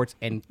other sports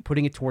and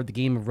putting it toward the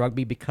game of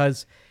rugby,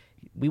 because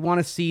we want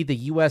to see the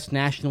U.S.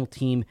 national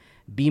team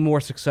be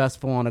more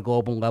successful on a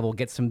global level,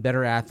 get some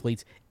better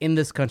athletes in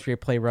this country to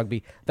play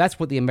rugby. That's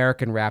what the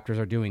American Raptors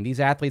are doing. These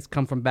athletes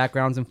come from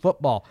backgrounds in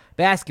football,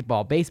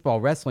 basketball, baseball,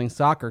 wrestling,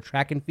 soccer,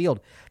 track and field.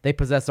 They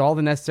possess all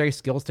the necessary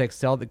skills to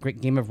excel at the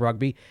great game of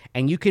rugby,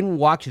 and you can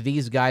watch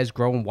these guys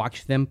grow and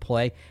watch them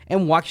play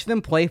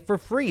for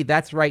free.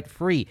 That's right,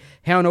 free.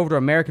 Head on over to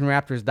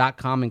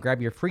AmericanRaptors.com and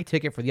grab your free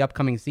ticket for the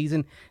upcoming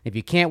season. If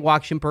you can't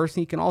watch in person,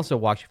 you can also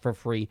watch it for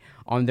free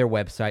on their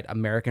website,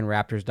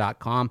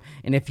 AmericanRaptors.com.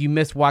 And if you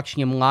miss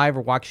watching him live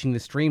or watching the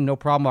stream, no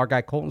problem. Our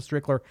guy Colton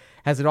Strickler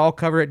has it all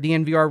covered at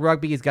DNVR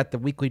Rugby. He's got the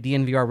weekly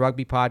DNVR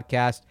Rugby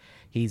podcast.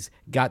 He's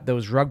got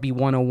those Rugby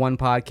 101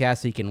 podcasts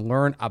so you can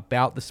learn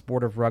about the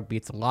sport of rugby.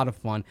 It's a lot of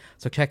fun.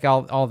 So check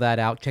out all that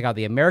out. Check out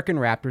the American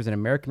Raptors at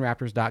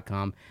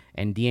AmericanRaptors.com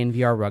and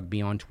DNVR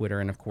Rugby on Twitter,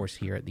 and, of course,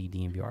 here at the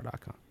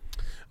DNVR.com.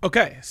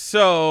 Okay,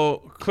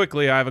 so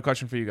quickly, I have a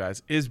question for you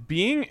guys. Is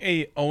being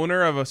a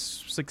owner of a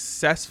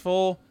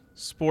successful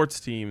sports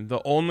team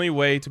the only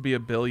way to be a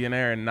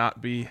billionaire and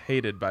not be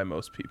hated by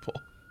most people?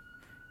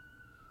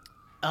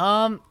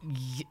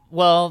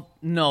 Well,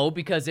 no,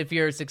 because if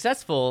you're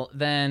successful,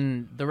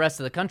 then the rest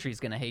of the country is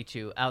going to hate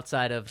you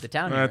outside of the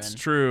town you're in. That's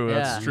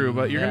true.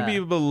 But you're going to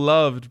be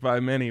beloved by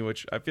many,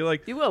 which I feel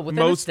like you will,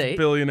 within most a state.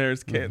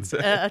 Billionaires can't say.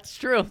 That's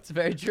true. It's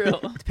very true.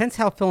 It depends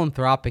how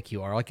philanthropic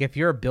you are. Like, if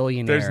you're a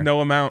billionaire, There's no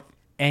amount.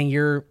 and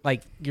you're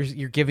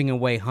giving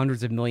away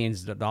hundreds of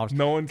millions of dollars.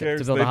 No one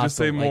cares. To build They a just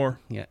say hospital. more.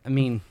 Yeah, I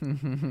mean,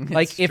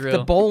 like if true.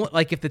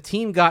 if the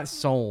team got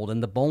sold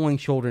and the bowling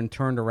children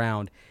turned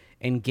around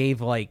and gave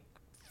like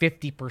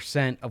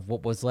 50% of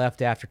what was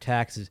left after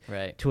taxes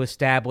to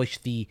establish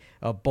the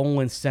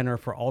Bolin Center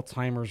for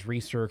Alzheimer's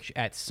Research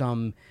at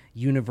some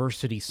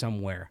university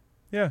somewhere.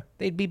 Yeah.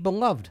 They'd be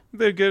beloved.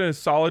 They'd get a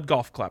solid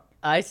golf clap.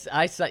 I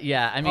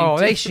mean,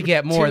 they should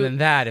get more than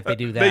that if they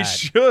do that. They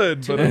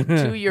should. But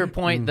to your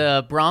point,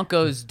 the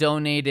Broncos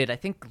donated, I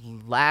think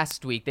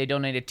last week, they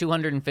donated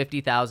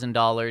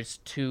 $250,000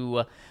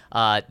 to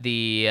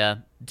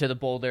the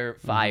Boulder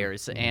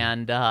fires.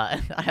 And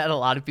I had a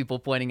lot of people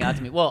pointing out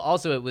to me, well,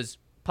 also it was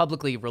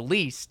publicly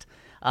released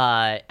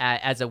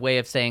as a way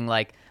of saying,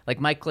 like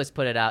Mike Kliss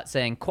put it out,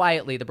 saying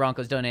quietly the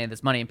Broncos donated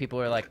this money, and people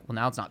were like, well,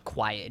 now it's not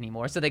quiet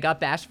anymore. So they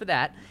got bashed for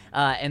that.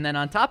 And then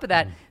on top of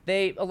that,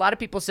 a lot of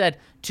people said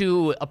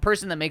to a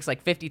person that makes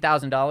like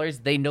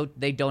 $50,000,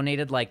 they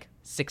donated like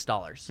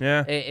 $6.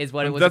 Yeah, is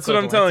what it was. That's what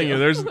I'm telling you.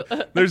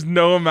 There's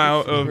no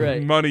amount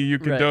of money you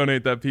can Right.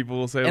 donate that people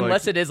will say,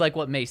 unless it is like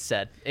what Mace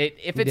said.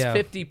 If it's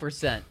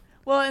 50%.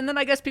 Well, and then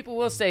I guess people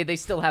will say they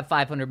still have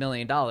 $500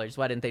 million.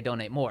 Why didn't they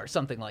donate more?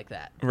 Something like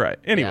that. Right.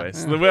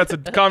 Anyways, that's a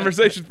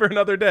conversation for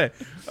another day.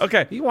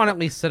 Okay. You want to at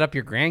least set up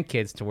your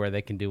grandkids to where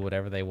they can do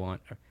whatever they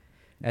want.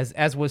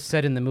 As was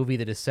said in the movie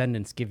The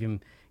Descendants, give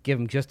them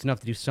just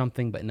enough to do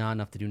something, but not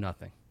enough to do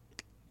nothing.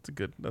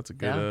 That's a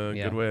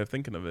good way of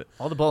thinking of it.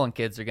 All the bowling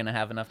kids are going to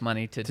have enough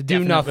money to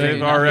do nothing.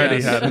 They've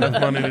already had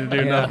enough money to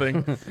do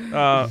nothing.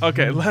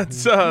 Okay,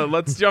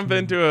 let's jump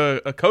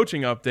into a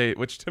coaching update,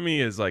 which to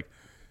me is like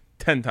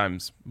 10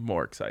 times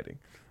more exciting,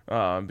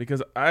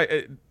 because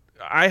I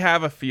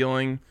have a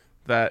feeling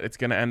that it's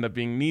going to end up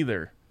being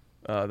neither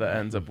that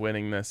ends up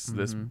winning this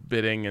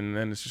bidding, and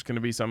then it's just going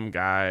to be some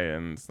guy,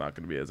 and it's not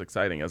going to be as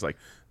exciting as like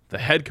the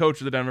head coach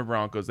of the Denver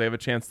Broncos. They have a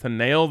chance to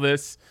nail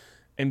this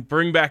and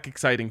bring back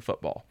exciting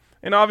football.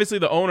 And obviously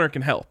the owner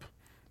can help.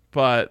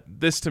 But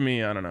this to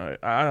me, I don't know.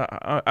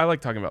 I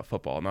like talking about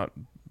football, not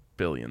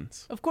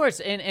billions. Of course.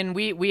 And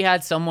we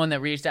had someone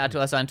that reached out to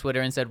us on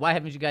Twitter and said, why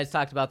haven't you guys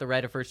talked about the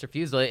right of first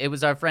refusal? It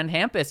was our friend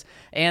Hampus.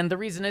 And the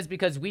reason is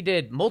because we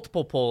did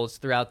multiple polls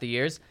throughout the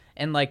years,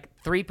 and like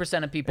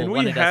 3% of people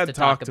wanted us to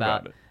talk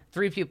about it.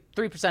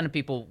 3% of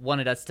people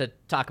wanted us to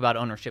talk about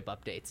ownership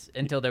updates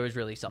until there was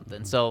really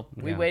something. So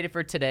we waited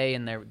for today,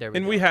 and there we go.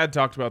 And we had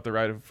talked about the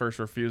right of first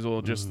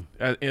refusal just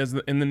as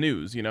in the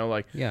news,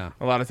 like a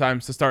lot of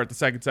times to start the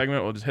second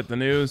segment, we'll just hit the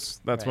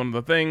news. That's one of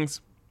the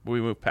things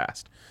we move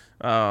past.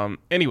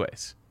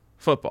 Anyways,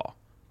 football,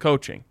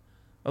 coaching.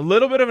 A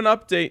little bit of an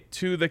update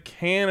to the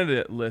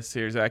candidate list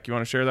here. Zach, you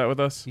want to share that with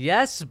us?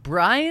 Yes,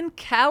 Brian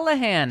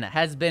Callahan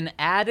has been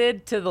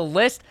added to the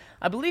list.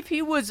 I believe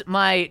he was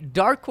my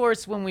dark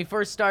horse when we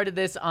first started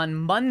this on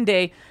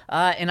Monday,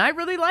 and I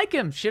really like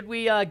him. Should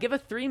we give a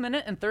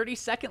 3-minute and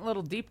 30-second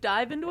little deep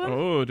dive into him?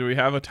 Oh, do we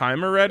have a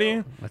timer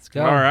ready? Let's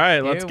go. All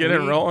right, let's get it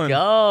rolling.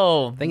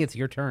 Go. I think it's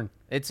your turn.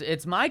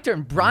 It's my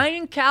turn.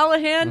 Brian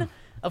Callahan,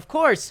 of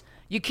course.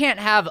 You can't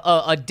have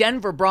a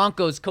Denver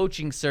Broncos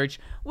coaching search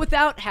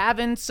without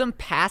having some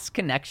past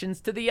connections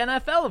to the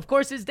NFL. Of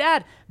course, his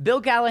dad, Bill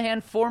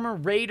Callahan, former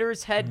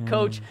Raiders head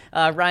coach.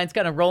 Ryan's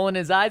kind of rolling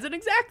his eyes. And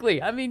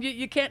exactly. I mean,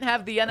 you can't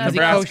have the NFL.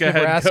 Nebraska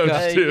head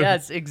coach, too.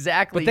 Yes,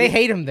 exactly. But they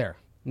hate him there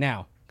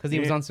now because he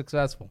was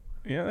unsuccessful.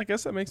 Yeah, I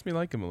guess that makes me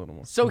like him a little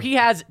more. So he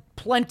has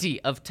plenty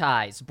of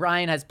ties.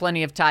 Brian has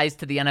plenty of ties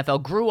to the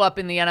NFL, grew up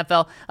in the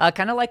NFL,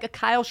 kind of like a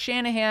Kyle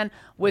Shanahan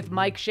with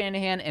Mike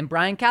Shanahan, and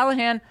Brian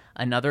Callahan,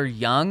 another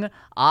young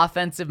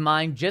offensive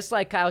mind, just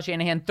like Kyle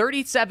Shanahan,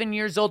 37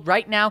 years old.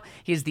 Right now,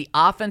 he is the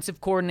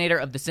offensive coordinator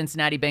of the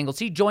Cincinnati Bengals.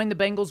 He joined the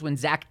Bengals when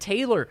Zac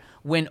Taylor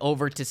went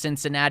over to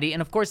Cincinnati,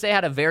 and of course, they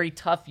had a very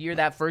tough year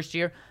that first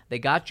year. They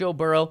got Joe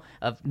Burrow,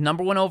 a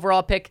number 1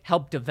 overall pick,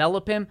 helped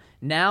develop him.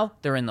 Now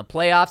they're in the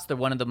playoffs. They're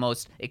one of the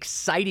most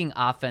exciting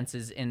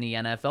offenses in the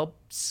NFL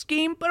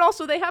scheme, but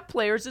also they have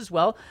players as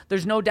well.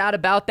 There's no doubt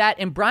about that.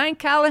 And Brian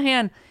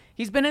Callahan,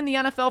 he's been in the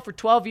NFL for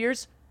 12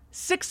 years.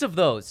 6 of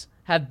those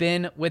have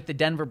been with the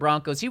Denver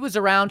Broncos. He was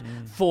around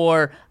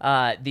for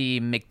the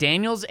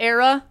McDaniels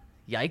era.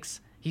 Yikes.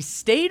 He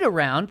stayed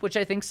around, which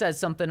I think says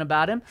something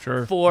about him,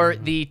 for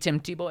the Tim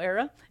Tebow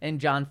era and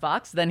John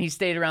Fox. Then he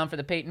stayed around for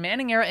the Peyton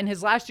Manning era, and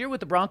his last year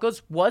with the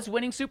Broncos was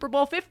winning Super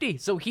Bowl 50.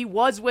 So he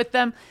was with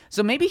them.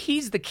 So maybe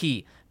he's the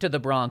key to the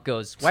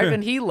Broncos. Right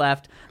when he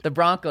left, the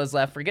Broncos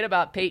left. Forget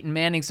about Peyton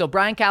Manning. So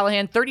Brian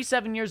Callahan,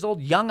 37 years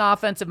old, young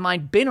offensive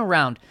mind, been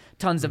around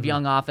tons of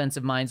young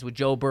offensive minds with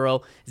Joe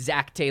Burrow,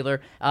 Zac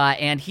Taylor,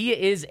 and he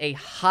is a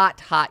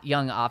hot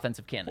young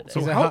offensive candidate.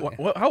 So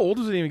how old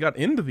was he when he got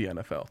into the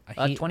NFL?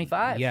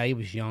 25. Yeah, he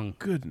was young.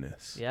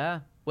 Goodness. Yeah.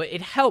 Well,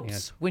 it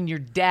helps when your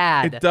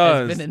dad it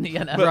does. has been in the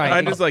NFL. But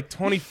I just like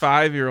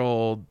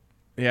 25-year-old.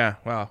 Yeah,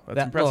 wow,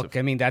 that's impressive. Look,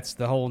 I mean, that's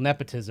the whole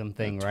nepotism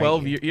thing, right?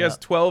 12 years. He has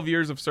 12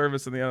 years of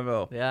service in the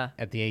NFL. Yeah.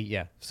 At the age,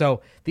 yeah.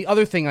 So the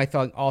other thing I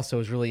thought also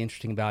was really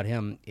interesting about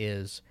him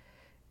is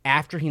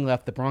after he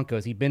left the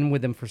Broncos, he'd been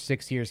with them for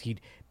 6 years.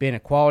 He'd been a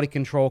quality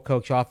control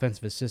coach,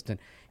 offensive assistant.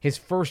 His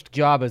first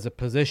job as a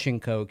position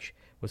coach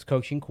was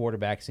coaching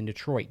quarterbacks in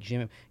Detroit.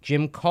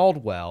 Jim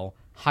Caldwell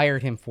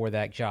hired him for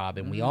that job,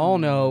 and we all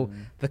know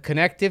the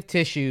connective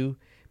tissue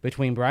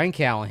between Brian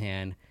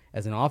Callahan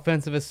as an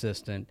offensive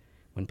assistant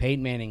when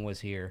Peyton Manning was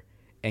here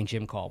and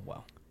Jim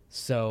Caldwell.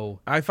 So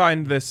I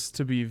find this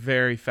to be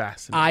very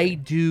fascinating. I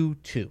do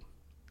too.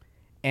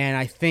 And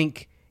I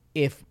think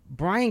if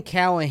Brian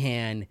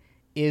Callahan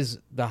is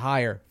the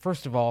hire,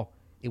 first of all,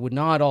 it would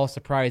not at all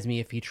surprise me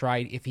if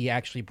he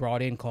actually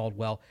brought in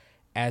Caldwell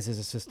as his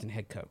assistant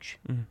head coach.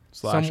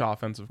 Slash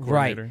offensive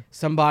coordinator. Right.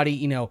 Somebody,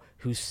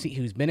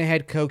 who's been a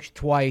head coach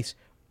twice,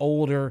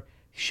 older,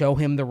 show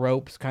him the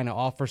ropes, kind of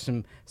offer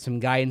some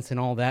guidance and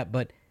all that.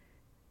 But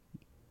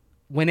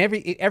when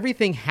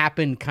everything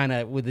happened kind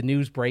of with the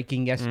news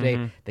breaking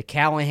yesterday, the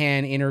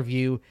Callahan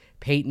interview,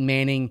 Peyton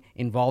Manning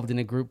involved in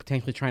a group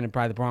potentially trying to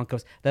buy the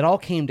Broncos, that all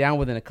came down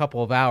within a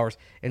couple of hours.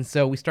 And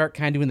so we start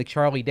kind of doing the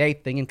Charlie Day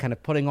thing and kind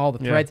of putting all the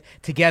threads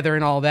together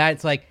and all that.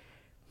 It's like,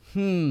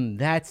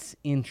 that's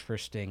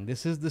interesting.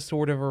 This is the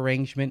sort of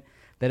arrangement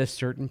that a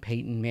certain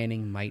Peyton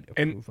Manning might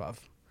approve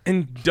of.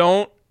 And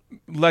don't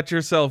let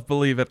yourself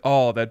believe at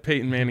all that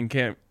Peyton Manning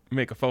can't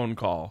make a phone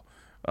call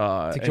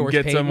and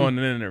get Payton? someone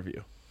an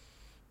interview.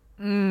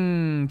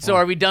 So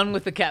are we done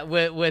with the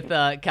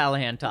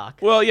Callahan talk?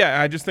 Well,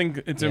 yeah, I just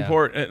think it's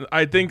important.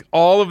 I think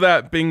all of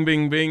that bing,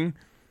 bing, bing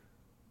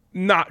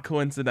not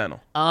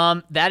coincidental.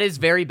 That is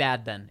very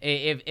bad then.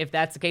 If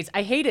that's the case,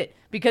 I hate it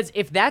because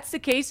if that's the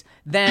case,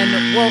 then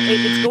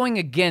it's going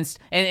against.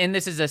 And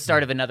this is the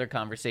start of another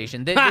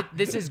conversation.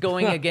 This is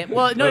going against.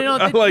 Well, no.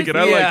 I like it.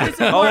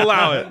 I'll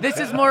allow it. This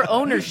is more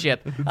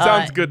ownership.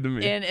 Sounds good to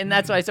me. And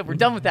that's why I said we're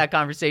done with that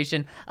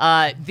conversation.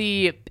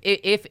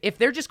 If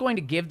they're just going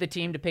to give the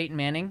team to Peyton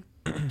Manning,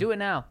 do it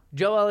now.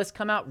 Joe Ellis,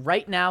 come out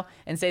right now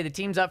and say the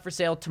team's up for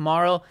sale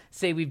tomorrow.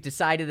 Say we've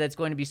decided that it's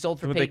going to be sold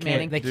for Peyton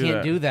Manning. They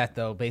can't do that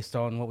though, based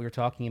on what we were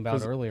talking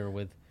about earlier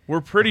with.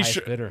 We're pretty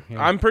sure. Bidder,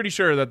 yeah. I'm pretty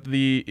sure that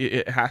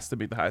it has to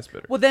be the highest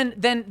bidder. Well, then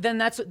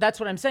that's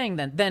what I'm saying.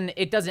 Then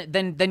it doesn't.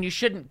 Then you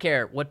shouldn't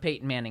care what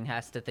Peyton Manning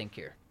has to think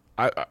here.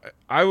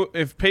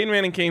 If Peyton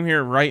Manning came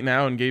here right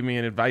now and gave me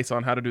an advice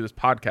on how to do this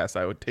podcast,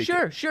 I would take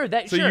it. Sure.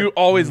 So you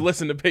always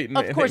listen to Peyton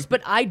Manning. Of course,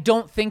 but I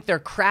don't think they're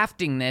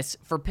crafting this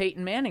for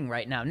Peyton Manning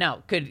right now.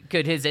 Now,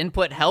 could his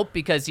input help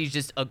because he's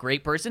just a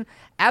great person?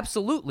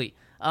 Absolutely.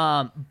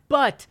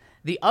 But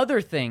the other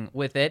thing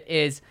with it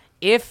is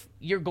if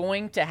you're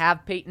going to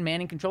have Peyton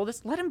Manning control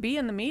this, let him be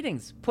in the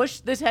meetings. Push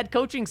this head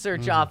coaching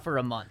search off for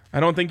a month. I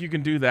don't think you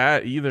can do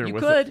that either You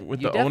with could.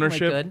 with You the definitely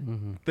ownership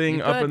could. thing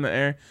You up could. in the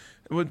air.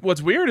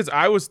 What's weird is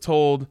I was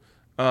told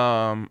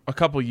a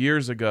couple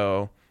years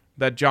ago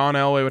that John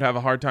Elway would have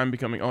a hard time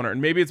becoming owner.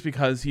 And maybe it's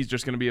because he's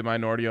just going to be a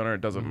minority owner.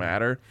 It doesn't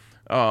matter.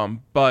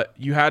 But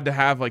you had to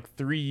have like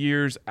 3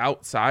 years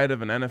outside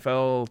of an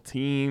NFL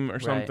team or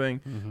something.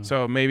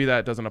 So maybe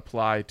that doesn't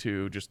apply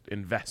to just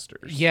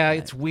investors. Yeah,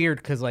 it's weird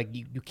because like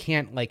you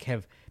can't like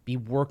be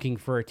working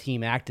for a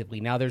team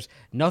actively. Now there's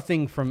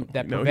nothing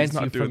that prevents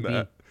you from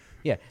being.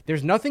 Yeah,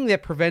 there's nothing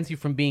that prevents you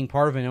from being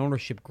part of an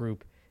ownership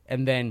group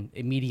and then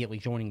immediately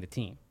joining the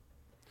team.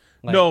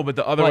 No, but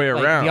the other way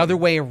around. The other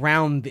way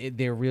around,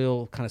 they're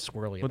real kind of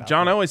squirrely. But about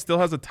John that. Elway still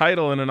has a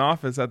title and an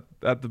office at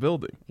the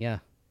building. Yeah.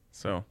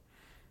 So,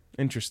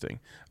 interesting.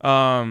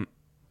 Yeah,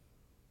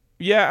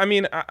 I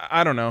mean,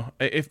 I don't know.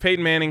 If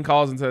Peyton Manning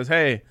calls and says,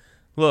 hey,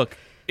 look,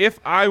 if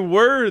I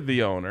were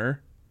the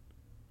owner,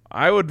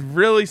 I would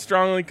really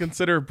strongly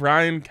consider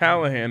Brian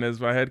Callahan as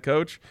my head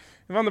coach.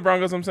 If I'm the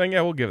Broncos, I'm saying,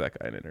 yeah, we'll give that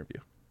guy an interview.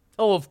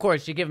 Oh, of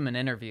course, you give him an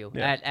interview.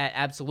 Yeah.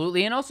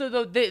 Absolutely. And also,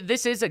 though,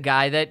 this is a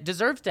guy that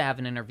deserves to have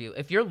an interview.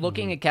 If you're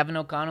looking at Kevin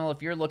O'Connell,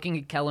 if you're looking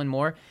at Kellen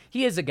Moore,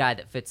 he is a guy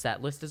that fits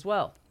that list as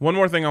well. One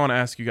more thing I want to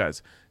ask you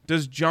guys.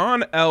 Does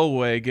John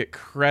Elway get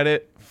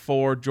credit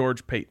for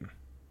George Payton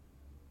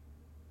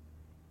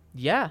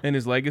Yeah. in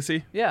his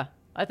legacy? Yeah,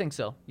 I think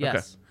so.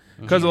 Yes.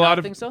 Because Do a you lot not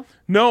of think so?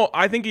 No,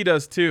 I think he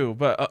does too.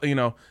 But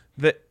I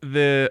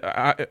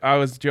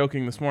was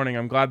joking this morning.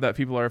 I'm glad that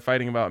people are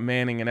fighting about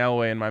Manning and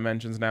Elway in my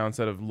mentions now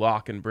instead of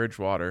Locke and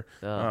Bridgewater.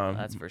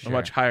 That's for sure. A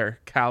much higher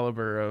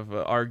caliber of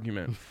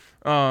argument.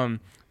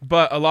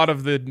 But a lot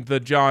of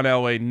the John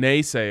Elway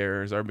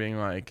naysayers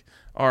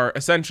are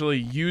essentially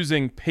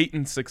using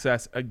Peyton's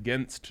success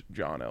against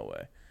John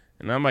Elway,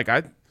 and I'm like,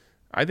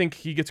 I think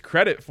he gets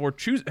credit for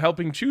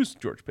helping choose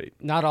George Payton.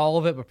 Not all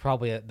of it, but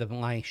probably the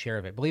lion's share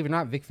of it. Believe it or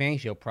not, Vic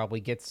Fangio probably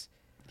gets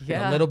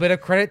Yeah. a little bit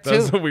of credit too.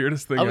 That's the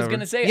weirdest thing I was ever.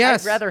 going to say,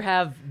 Yes. I'd rather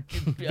have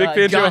Vic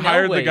Fangio John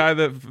hired Elway. the guy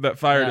that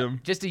fired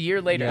him. Just a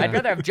year later. Yeah. I'd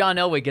rather have John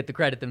Elway get the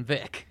credit than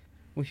Vic.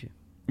 We should.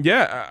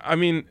 Yeah, I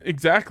mean,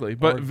 exactly.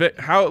 But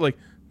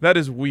that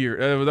is weird.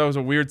 That was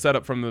a weird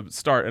setup from the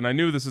start, and I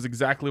knew this is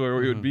exactly where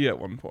we would be at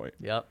one point.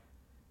 Yep.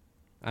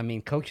 I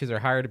mean, coaches are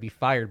hired to be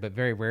fired, but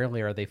very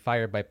rarely are they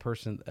fired by a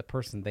person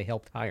they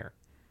helped hire.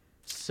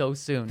 So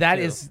soon. That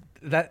too. is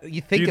that you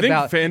Do think you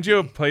about. think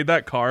Fangio played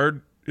that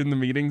card in the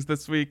meetings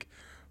this week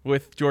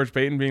with George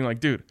Payton being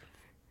like, dude,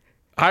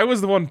 I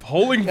was the one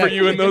polling for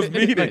you in those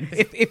meetings.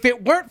 If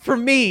it weren't for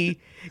me,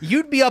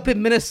 you'd be up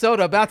in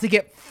Minnesota about to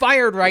get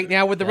fired right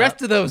now with the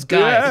rest of those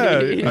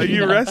guys. Yeah,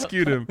 you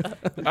rescued him.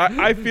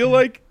 I feel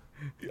like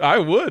I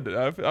would.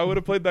 I would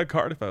have played that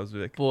card if I was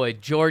Vic. Boy,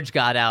 George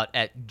got out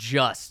at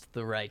just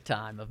the right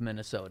time of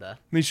Minnesota.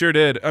 He sure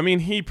did. I mean,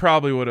 he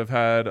probably would have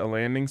had a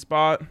landing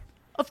spot.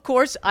 Of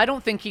course, I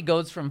don't think he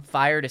goes from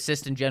fired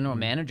assistant general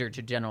manager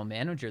to general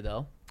manager,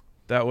 though.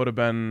 That would have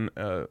been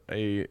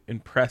a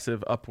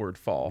impressive upward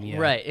fall. Yeah.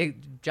 Right.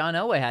 John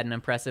Elway had an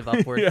impressive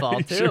upward fall,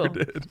 he too. sure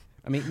did.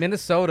 I mean,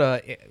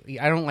 Minnesota,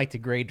 I don't like to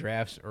grade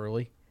drafts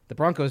early. The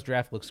Broncos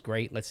draft looks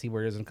great. Let's see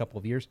where it is in a couple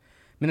of years.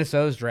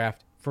 Minnesota's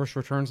draft, first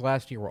returns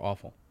last year were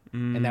awful.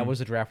 And that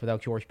was a draft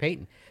without George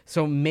Payton.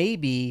 So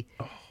maybe,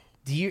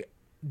 do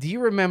you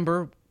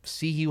remember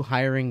CU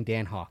hiring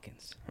Dan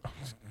Hawkins?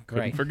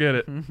 Couldn't forget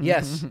it.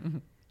 Yes.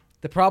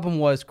 The problem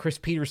was Chris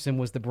Peterson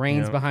was the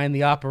brains behind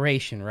the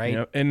operation, right?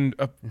 Yep. And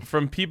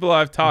from people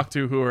I've talked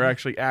to who were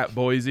actually at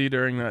Boise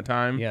during that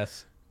time,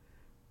 Yes.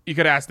 you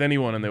could ask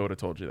anyone and they would have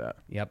told you that.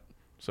 Yep.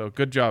 So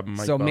good job,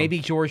 Mike. So Bum. maybe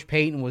George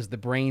Payton was the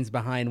brains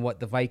behind what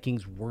the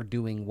Vikings were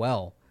doing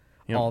well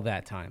all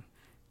that time.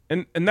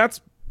 And that's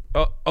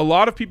a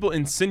lot of people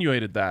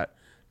insinuated that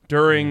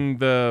during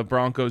the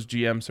Broncos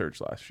GM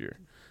search last year.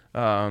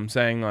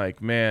 saying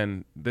like,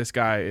 man, this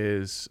guy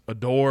is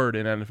adored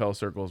in NFL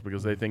circles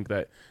because they think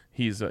that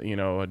he's a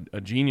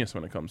genius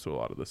when it comes to a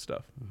lot of this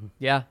stuff.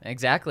 Yeah,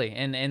 exactly.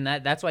 And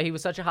that's why he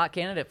was such a hot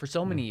candidate for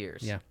so many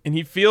years. Yeah. And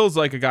he feels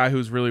like a guy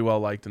who's really well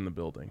liked in the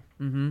building.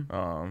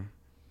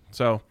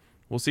 So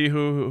we'll see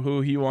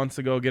who he wants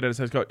to go get as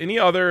head coach. Any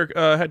other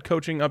head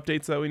coaching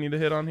updates that we need to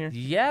hit on here?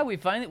 Yeah, we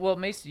finally. Well,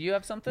 Mace, do you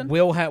have something?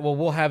 We'll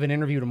have an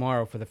interview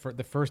tomorrow for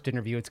the first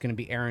interview. It's going to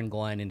be Aaron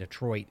Glenn in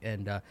Detroit,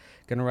 and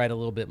going to write a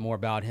little bit more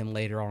about him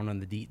later on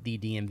the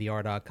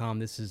DNVR.com.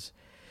 This is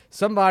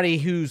somebody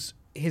who's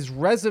his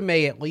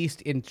resume, at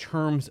least in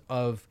terms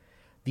of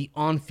the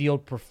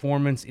on-field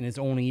performance in his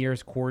only year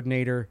as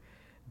coordinator,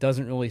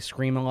 doesn't really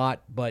scream a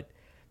lot, but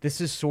this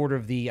is sort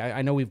of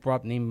I know we've brought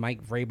up the name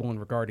Mike Vrabel in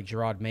regard to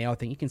Gerard Mayo. I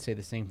think you can say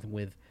the same thing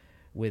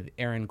with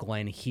Aaron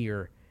Glenn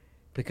here,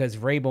 because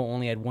Vrabel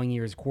only had 1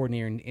 year as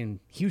coordinator in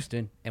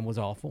Houston and was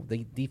awful.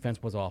 The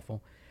defense was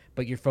awful.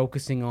 But you're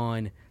focusing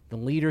on the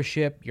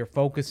leadership. You're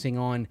focusing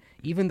on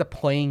even the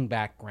playing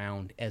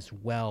background as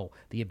well,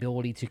 the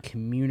ability to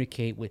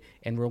communicate with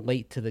and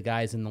relate to the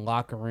guys in the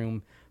locker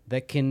room.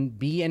 That can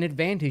be an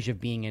advantage of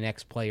being an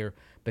ex-player,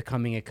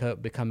 becoming a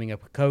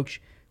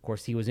coach. Of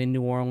course, he was in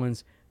New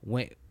Orleans,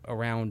 went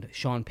around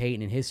Sean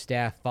Payton and his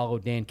staff,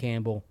 followed Dan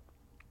Campbell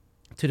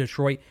to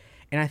Detroit.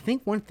 And I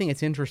think one thing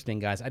that's interesting,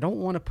 guys, I don't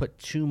want to put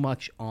too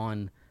much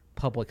on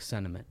public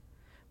sentiment,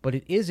 but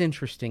it is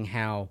interesting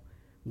how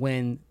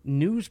when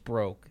news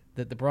broke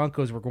that the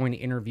Broncos were going to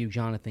interview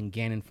Jonathan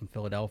Gannon from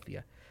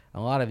Philadelphia, a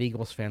lot of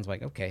Eagles fans were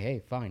like, okay,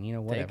 hey, fine,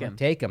 whatever,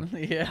 take him.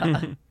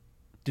 Yeah.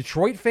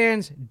 Detroit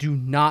fans do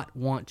not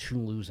want to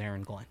lose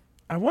Aaron Glenn.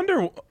 I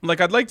wonder,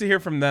 I'd like to hear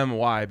from them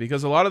why,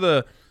 because a lot of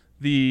the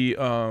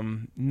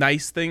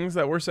nice things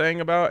that we're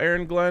saying about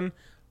Aaron Glenn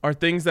are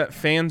things that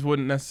fans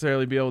wouldn't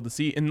necessarily be able to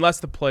see unless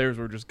the players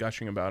were just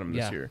gushing about him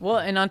this year. Well,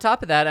 and on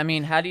top of that, I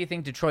mean, how do you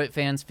think Detroit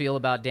fans feel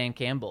about Dan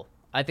Campbell?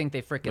 I think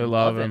they freaking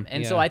love him.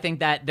 And so I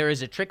think that there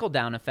is a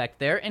trickle-down effect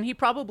there, and he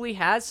probably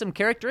has some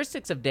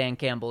characteristics of Dan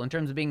Campbell in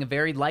terms of being a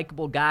very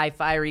likable guy,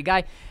 fiery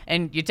guy.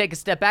 And you take a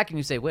step back and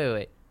you say,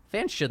 wait.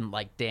 Fans shouldn't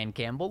like Dan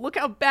Campbell. Look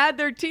how bad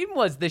their team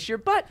was this year,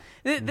 but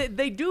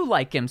they do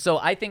like him. So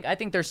I think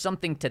there's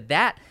something to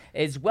that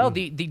as well.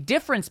 The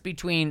difference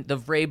between the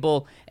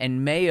Vrabel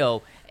and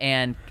Mayo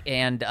and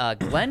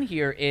Glenn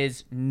here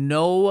is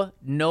no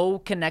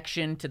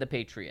connection to the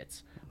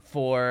Patriots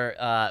for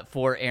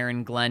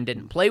Aaron Glenn.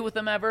 Didn't play with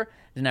them ever.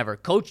 Never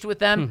coached with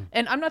them.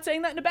 And I'm not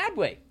saying that in a bad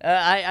way.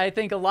 I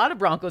think a lot of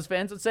Broncos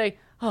fans would say,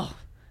 oh,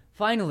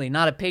 finally,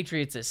 not a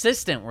Patriots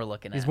assistant we're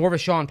looking at. He's more of a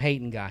Sean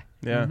Payton guy.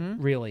 Yeah.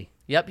 Really.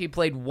 Yep, he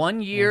played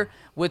 1 year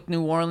with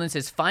New Orleans,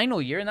 his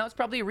final year, and that was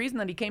probably a reason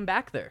that he came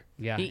back there.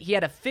 Yeah. He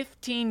had a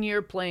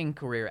 15-year playing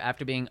career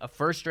after being a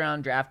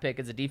first-round draft pick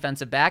as a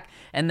defensive back,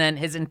 and then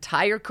his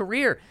entire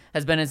career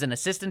has been as an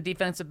assistant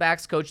defensive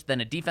backs coach, then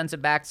a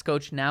defensive backs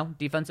coach, now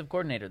defensive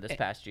coordinator this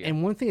past year.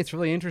 And one thing that's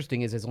really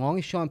interesting is as long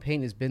as Sean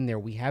Payton has been there,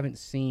 we haven't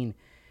seen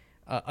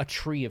a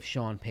tree of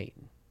Sean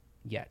Payton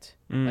yet.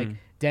 Like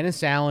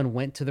Dennis Allen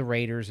went to the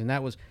Raiders, and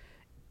that was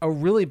a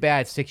really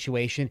bad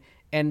situation,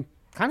 and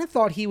kind of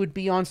thought he would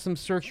be on some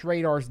search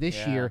radars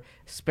this year,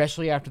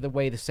 especially after the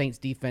way the Saints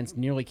defense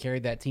nearly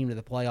carried that team to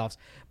the playoffs,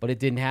 but it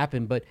didn't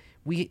happen. But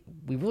we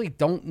really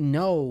don't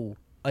know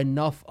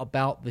enough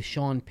about the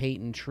Sean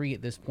Payton tree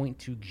at this point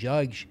to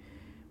judge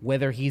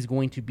whether he's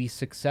going to be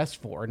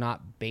successful or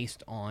not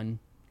based on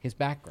his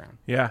background.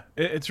 Yeah,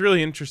 it's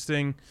really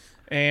interesting.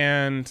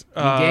 And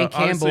Dan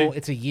Campbell,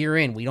 it's a year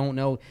in. We don't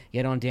know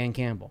yet on Dan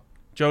Campbell.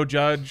 Joe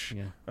Judge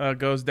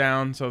goes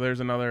down, so there's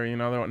another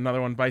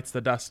one bites the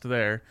dust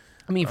there.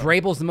 I mean,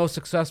 Vrabel's the most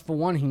successful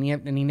one,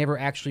 and he never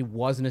actually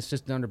was an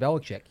assistant under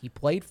Belichick. He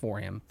played for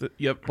him,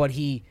 but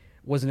he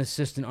was an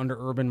assistant under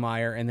Urban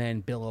Meyer and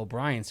then Bill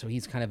O'Brien, so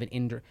he's kind of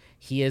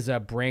he is a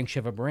branch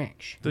of a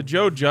branch. The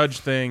Joe Judge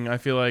thing, I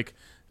feel like,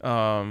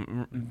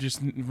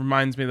 just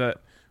reminds me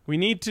that we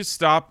need to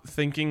stop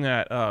thinking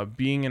that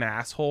being an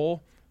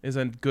asshole is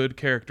a good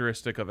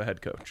characteristic of a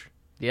head coach.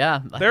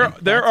 Yeah,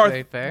 there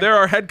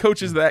are head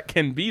coaches that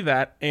can be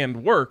that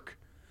and work,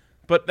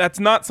 but that's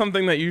not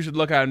something that you should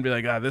look at and be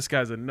like, this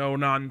guy's a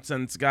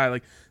no-nonsense guy.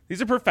 Like,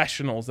 these are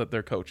professionals that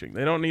they're coaching.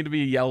 They don't need to be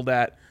yelled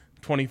at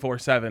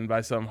 24/7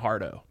 by some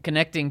hardo.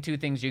 Connecting two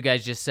things you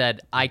guys just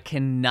said, I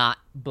cannot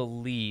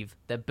believe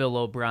that Bill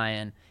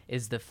O'Brien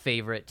is the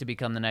favorite to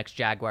become the next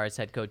Jaguars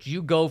head coach.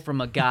 You go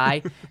from a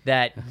guy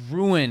that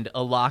ruined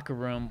a locker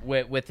room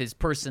with his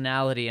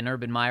personality and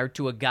Urban Meyer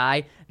to a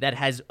guy that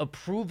has a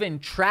proven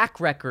track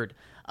record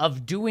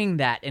of doing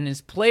that, and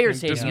his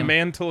players hate him.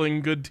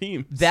 Dismantling good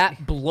teams.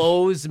 That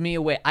blows me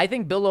away. I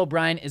think Bill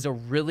O'Brien is a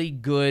really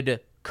good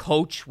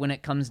coach when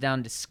it comes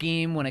down to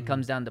scheme, when it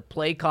comes down to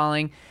play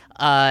calling.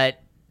 That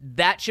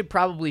should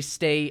probably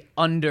stay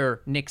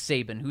under Nick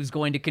Saban, who's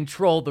going to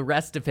control the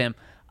rest of him.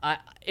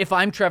 If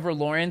I'm Trevor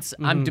Lawrence,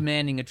 I'm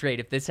demanding a trade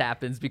if this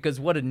happens, because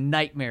what a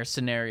nightmare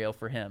scenario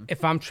for him.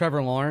 If I'm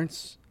Trevor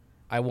Lawrence,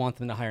 I want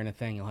them to hire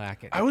Nathaniel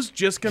Hackett. I was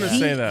just going to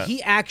say that.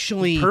 He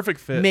actually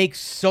perfect fit. Makes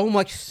so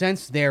much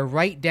sense there,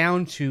 right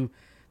down to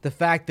the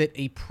fact that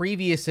a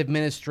previous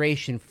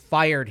administration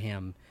fired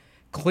him.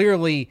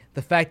 Clearly,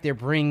 the fact they're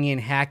bringing in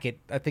Hackett,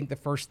 I think the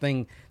first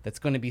thing that's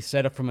going to be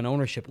set up from an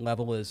ownership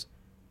level is,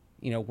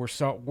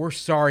 we're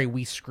sorry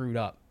we screwed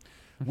up.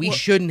 We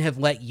shouldn't have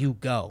let you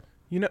go.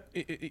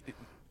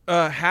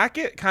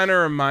 Hackett kind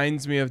of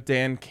reminds me of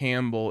Dan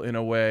Campbell in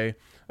a way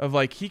of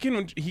like he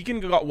can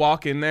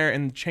walk in there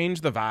and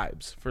change the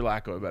vibes, for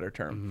lack of a better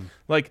term. Mm-hmm.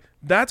 Like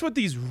that's what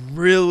these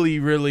really,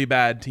 really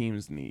bad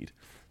teams need.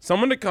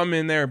 Someone to come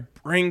in there,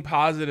 bring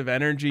positive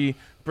energy,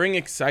 bring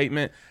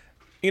excitement.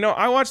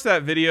 I watched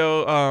that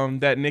video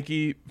that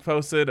Nikki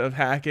posted of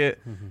Hackett.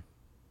 Mm-hmm.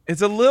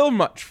 It's a little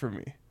much for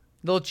me.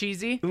 A little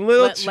cheesy?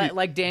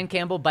 Like Dan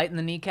Campbell biting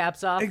the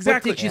kneecaps off?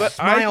 Exactly. But did you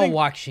smile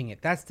watching it?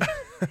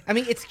 I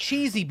mean, it's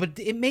cheesy, but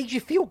it made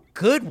you feel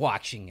good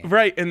watching it.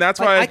 Right, and that's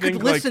why I think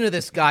could listen to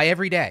this guy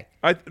every day.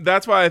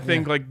 That's why I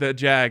think like the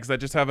Jags that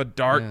just have a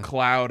dark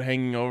cloud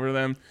hanging over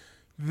them,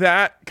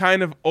 that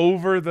kind of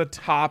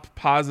over-the-top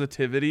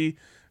positivity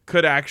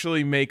could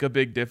actually make a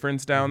big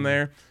difference down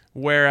there.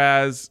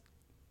 Whereas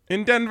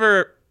in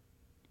Denver,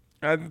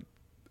 I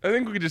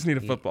think we just need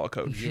a football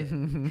coach. Yeah.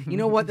 You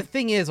know what? The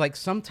thing is, like,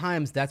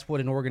 sometimes that's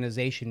what an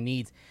organization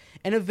needs,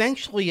 and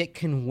eventually it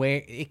can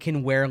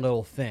wear a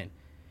little thin.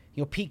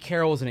 Pete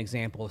Carroll is an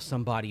example of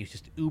somebody who's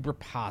just uber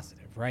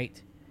positive,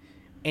 right?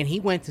 And he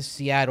went to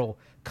Seattle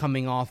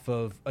coming off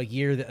of a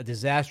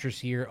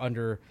disastrous year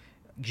under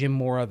Jim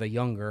Mora the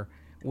Younger,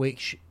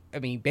 which, I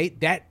mean,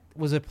 that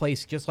was a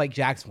place just like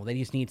Jacksonville. They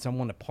just need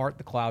someone to part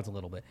the clouds a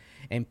little bit.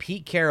 And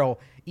Pete Carroll,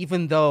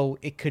 even though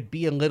it could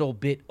be a little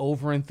bit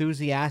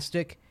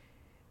over-enthusiastic,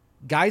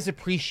 guys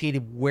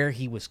appreciated where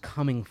he was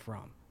coming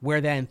from, where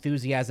that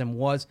enthusiasm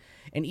was.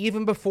 And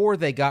even before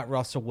they got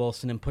Russell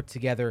Wilson and put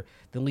together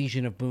the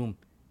Legion of Boom,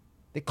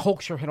 the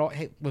culture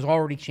was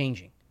already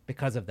changing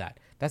because of that.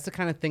 That's the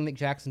kind of thing that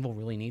Jacksonville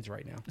really needs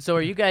right now. So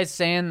are you guys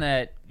saying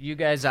that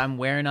I'm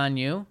wearing on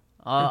you?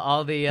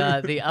 All the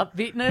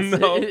upbeatness?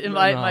 No, am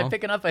I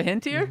picking up a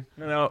hint here?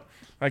 No,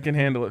 I can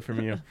handle it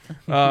from you.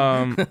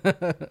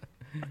 To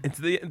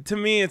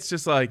me, it's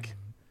just like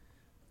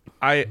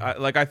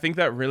I think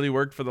that really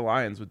worked for the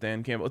Lions with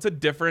Dan Campbell. It's a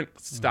different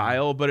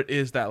style, but it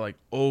is that like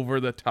over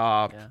the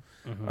top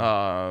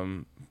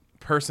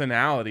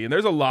personality, and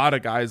there's a lot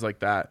of guys like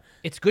that.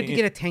 It's good to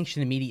get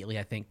attention immediately,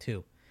 I think,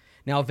 too.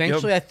 Now,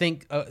 eventually, I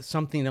think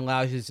something that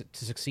allows you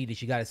to succeed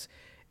is you got to,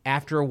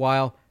 after a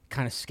while,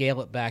 kind of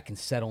scale it back and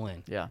settle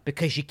in. Yeah.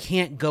 Because you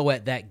can't go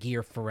at that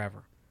gear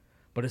forever.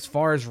 But as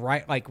far as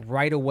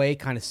right away,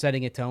 kind of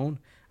setting a tone,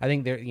 I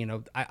think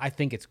I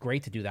think it's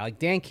great to do that. Like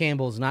Dan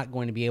Campbell is not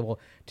going to be able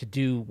to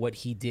do what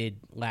he did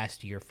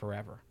last year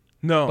forever.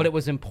 No. But it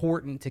was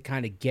important to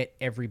kind of get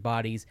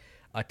everybody's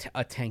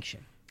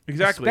attention.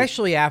 Exactly.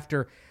 Especially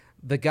after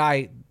the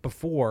guy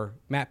before,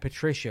 Matt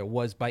Patricia,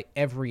 was by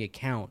every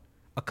account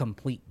a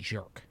complete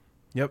jerk.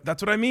 Yep,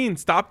 that's what I mean.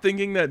 Stop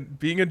thinking that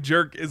being a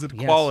jerk is a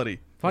quality.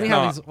 Funny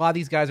how a lot of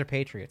these guys are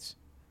Patriots.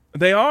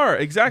 They are,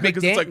 exactly,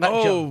 because it's like,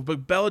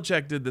 but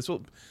Belichick did this.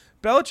 Well,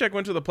 Belichick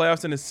went to the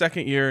playoffs in his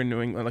second year in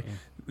New England.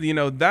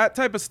 That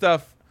type of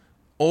stuff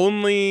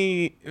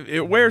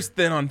it wears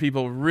thin on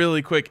people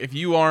really quick if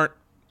you aren't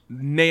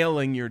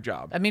nailing your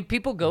job. I mean,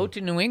 people go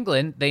to New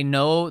England. They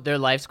know their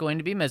life's going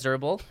to be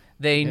miserable.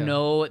 They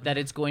know that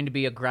it's going to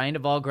be a grind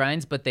of all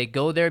grinds, but they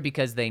go there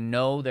because they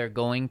know they're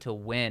going to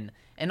win.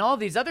 In all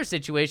these other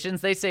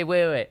situations, they say,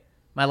 wait,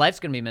 my life's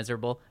going to be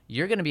miserable.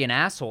 You're going to be an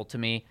asshole to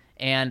me,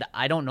 and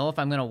I don't know if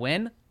I'm going to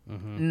win.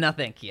 Mm-hmm. No,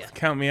 thank you.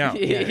 Count me out.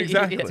 Yeah,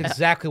 exactly. That's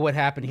exactly what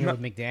happened here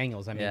with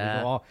McDaniels. I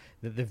mean,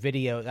 the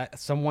video,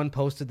 someone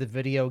posted the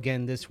video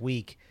again this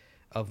week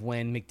of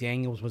when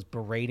McDaniels was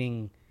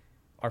berating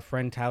our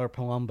friend Tyler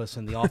Columbus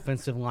and the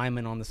offensive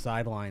lineman on the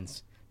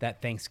sidelines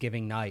that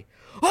Thanksgiving night.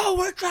 All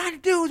we're trying to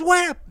do is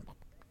win a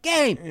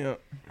game. Yeah.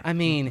 I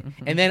mean,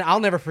 and then I'll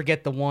never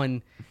forget the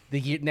one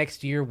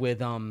next year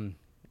with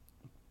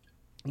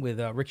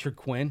Richard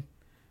Quinn.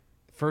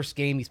 First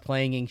game he's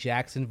playing in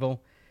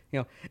Jacksonville.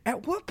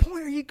 At what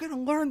point are you going to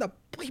learn the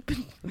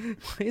bleeping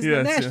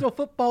the National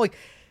Football League?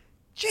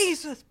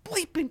 Jesus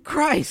bleeping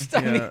Christ.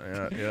 I mean,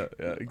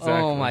 exactly.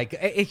 Oh my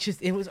God.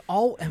 It was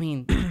all, I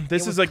mean,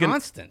 this is like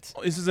constant.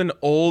 This is an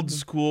old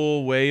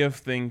school way of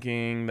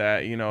thinking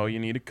that, you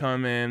need to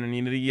come in and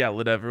you need to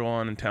yell at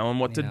everyone and tell them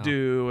what to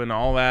do and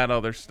all that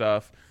other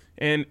stuff.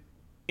 And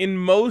in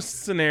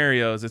most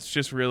scenarios, it's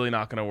just really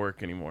not going to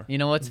work anymore. You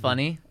know what's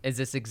funny is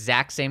this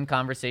exact same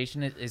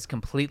conversation is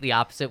completely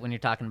opposite when you're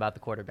talking about the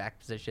quarterback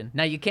position.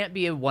 Now, you can't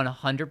be a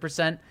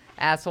 100%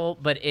 asshole,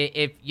 but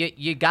if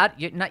you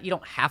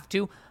don't have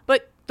to,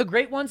 but the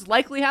great ones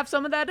likely have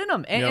some of that in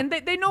them, and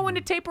they know when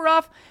to taper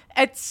off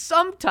at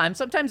some time.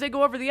 Sometimes they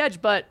go over the edge,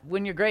 but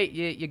when you're great,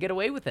 you get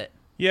away with it.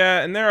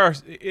 Yeah, and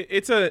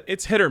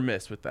it's hit or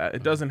miss with that.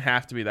 It doesn't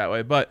have to be that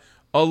way, but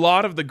a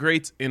lot of the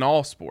greats in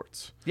all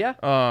sports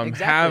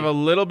have a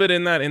little bit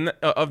of that in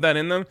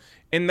them,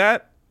 and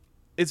that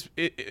it's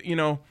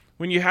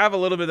when you have a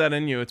little bit of that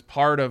in you, it's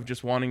part of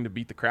just wanting to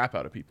beat the crap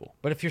out of people.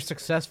 But if you're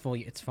successful,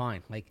 it's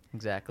fine.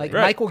 Exactly. Like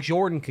Michael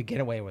Jordan could get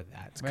away with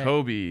that. It's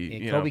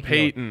Kobe, Kobe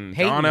Peyton,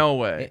 John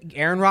Elway.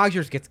 Aaron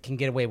Rodgers can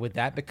get away with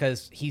that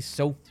because he's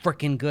so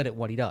freaking good at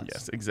what he does.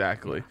 Yes,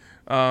 exactly.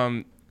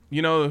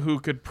 You know who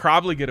could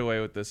probably get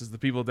away with this is the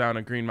people down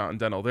at Green Mountain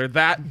Dental. They're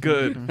that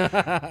good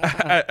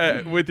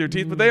with your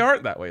teeth, but they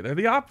aren't that way. They're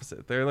the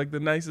opposite. They're like the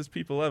nicest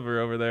people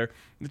ever over there.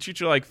 They treat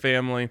you like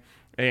family,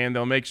 and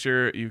they'll make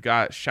sure you've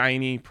got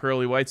shiny,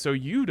 pearly white so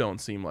you don't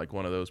seem like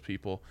one of those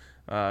people.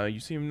 You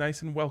seem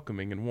nice and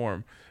welcoming and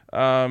warm.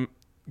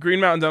 Green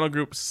Mountain Dental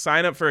Group,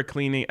 sign up for a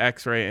cleaning,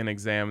 x-ray, and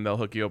exam, and they'll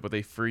hook you up with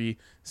a free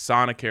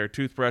Sonicare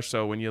toothbrush.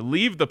 So when you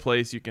leave the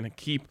place, you can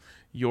keep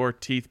your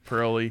teeth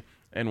pearly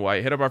and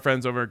white. Hit up our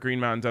friends over at Green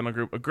Mountain Dental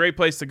Group. A great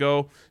place to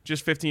go,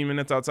 just 15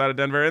 minutes outside of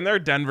Denver. And they're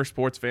Denver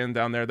sports fans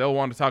down there. They'll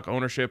want to talk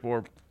ownership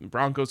or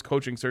Broncos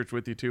coaching search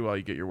with you, too, while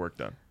you get your work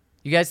done.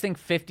 You guys think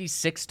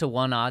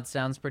 56-1 odds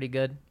sounds pretty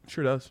good?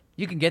 Sure does.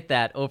 You can get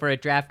that over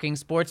at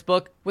DraftKings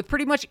Sportsbook with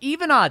pretty much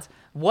even odds.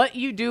 What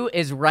you do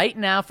is right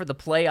now for the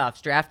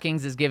playoffs,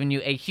 DraftKings is giving you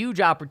a huge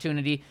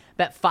opportunity.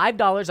 Bet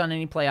 $5 on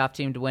any playoff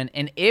team to win.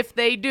 And if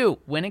they do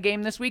win a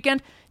game this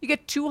weekend, you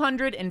get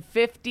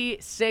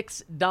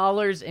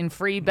 $256 in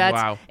free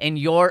bets in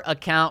your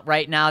account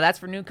right now. That's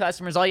for new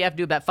customers. All you have to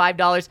do is bet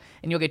 $5,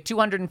 and you'll get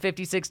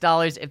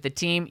 $256 if the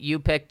team you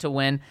pick to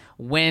win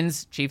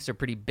wins. Chiefs are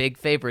pretty big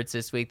favorites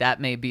this week. That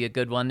may be a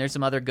good one. There's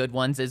some other good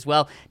ones as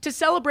well. To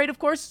celebrate, of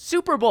course,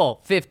 Super Bowl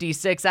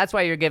 56. That's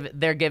why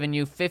they're giving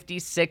you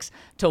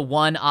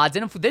 56-1 odds.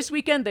 And this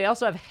weekend, they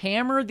also have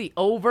hammer the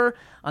over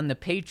on the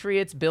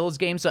Patriots-Bills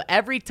game. So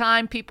every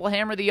time people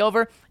hammer the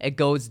over, it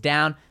goes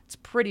down. It's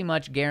pretty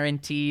much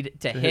guaranteed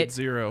to hit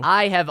 0.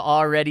 I have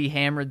already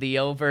hammered the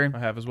over. I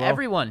have as well.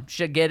 Everyone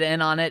should get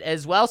in on it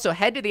as well. So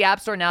head to the App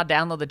Store now,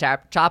 download the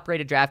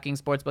top-rated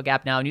DraftKings Sportsbook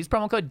app now, and use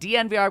promo code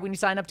DNVR when you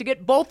sign up to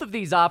get both of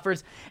these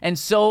offers and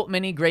so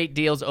many great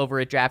deals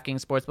over at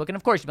DraftKings Sportsbook. And,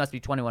 of course, you must be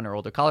 21 or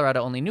older.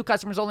 Colorado only. New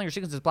customers only.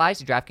 Restrictions apply.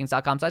 See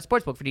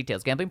DraftKings.com/sportsbook for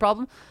details. Gambling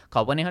problem?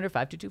 Call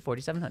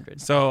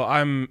 1-800-522-4700. So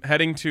I'm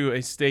heading to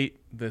a state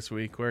this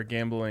week where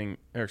gambling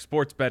or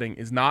sports betting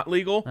is not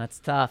legal. That's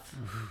tough.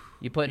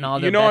 You putting all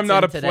the I'm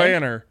not a today?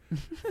 planner.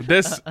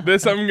 This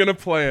I'm gonna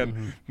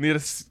plan. Need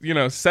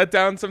to set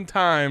down some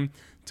time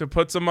to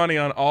put some money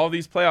on all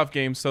these playoff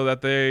games so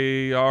that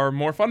they are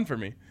more fun for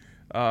me.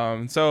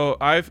 So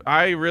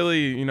I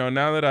really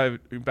now that I've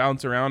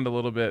bounced around a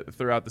little bit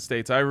throughout the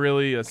states, I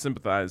really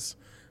sympathize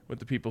with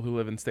the people who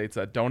live in states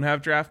that don't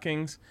have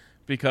DraftKings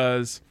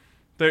because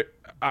they're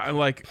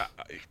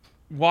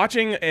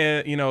watching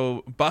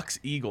Bucks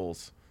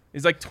Eagles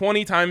is like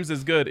 20 times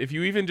as good if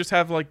you even just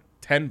have like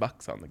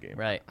 $10 on the game.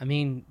 Right. I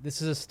mean,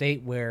 this is a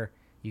state where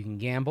you can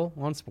gamble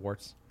on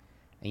sports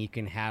and you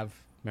can have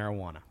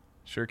marijuana.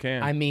 Sure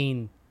can. I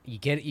mean, you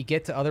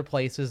get to other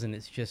places and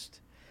it's just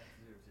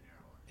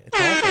it's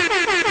awful.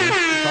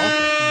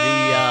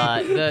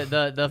 It's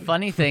awful. The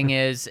funny thing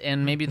is,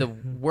 and maybe the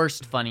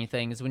worst funny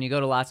thing is when you go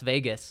to Las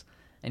Vegas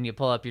and you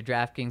pull up your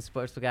DraftKings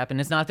Sportsbook app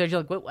and it's not there.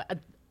 You're like, what?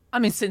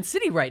 I'm in Sin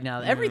City right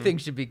now. Everything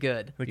should be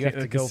good. The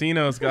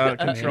casino's got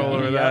control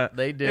over that.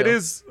 They do. It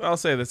is. I'll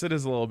say this. It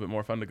is a little bit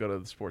more fun to go to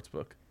the sports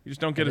book. You just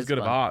don't get as good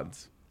of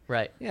odds.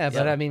 Right. Yeah,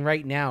 but I mean,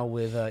 right now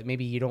with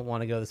maybe you don't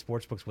want to go to the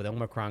sports books with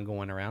Omicron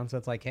going around, so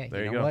it's like, hey,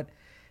 you know what?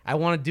 I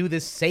want to do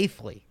this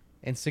safely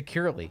and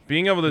securely.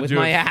 Being able to with do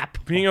my it,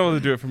 app. Being able to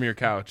do it from your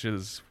couch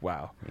is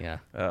wow. Yeah.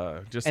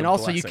 Just and a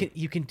also blessing.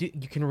 you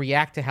can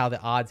react to how the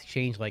odds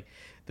change. Like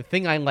the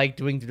thing I like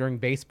doing during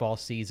baseball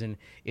season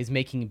is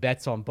making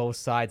bets on both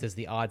sides as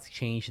the odds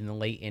change in the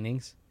late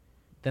innings.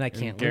 Then I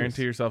can't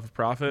guarantee lose. yourself a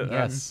profit.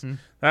 Yes.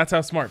 That's how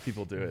smart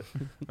people do it.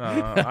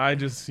 I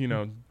just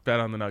bet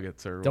on the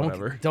Nuggets or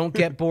whatever. Don't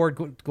get bored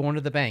going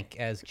to the bank,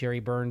 as Jerry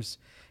Burns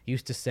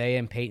used to say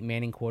and Peyton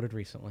Manning quoted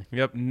recently.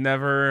 Yep,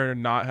 never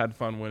not had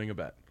fun winning a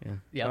bet. Yeah.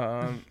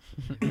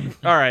 Yep.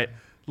 All right,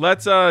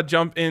 let's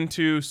jump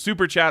into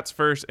Super Chats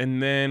first,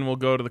 and then we'll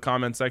go to the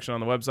comment section on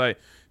the website.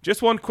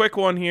 Just one quick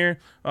one here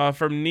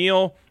from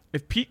Neil.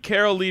 If Pete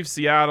Carroll leaves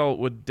Seattle,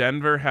 would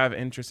Denver have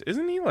interest?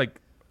 Isn't he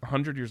like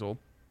 100 years old?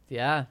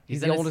 Yeah.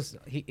 He's the oldest.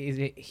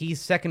 He's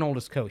second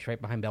oldest coach,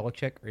 right behind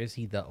Belichick, or is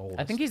he the oldest?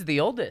 I think he's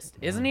the oldest.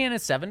 Isn't he in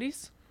his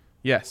 70s?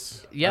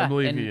 Yes. Yeah, I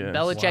believe and he is.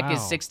 Belichick is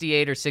Wow.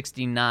 68 or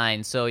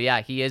 69. So,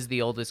 yeah, he is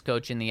the oldest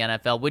coach in the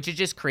NFL, which is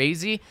just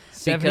crazy.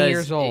 70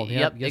 years old.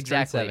 Yep, Just turned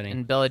exactly. 70.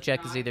 And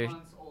Belichick is either...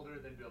 older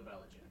than Bill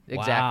Belichick.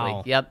 Exactly.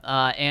 Wow. Yep.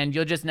 And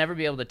you'll just never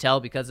be able to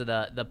tell because of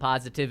the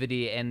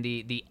positivity and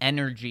the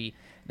energy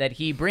that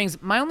he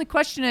brings. My only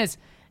question is,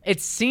 it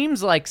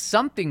seems like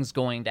something's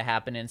going to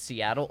happen in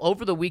Seattle.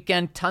 Over the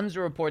weekend, tons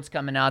of reports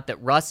coming out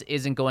that Russ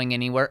isn't going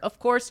anywhere. Of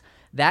course,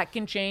 that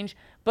can change.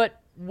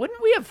 But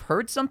wouldn't we have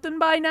heard something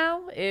by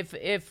now if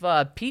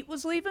Pete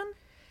was leaving?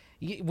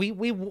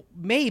 We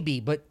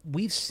maybe, but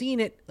we've seen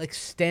it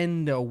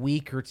extend a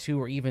week or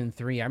two or even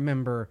 3. I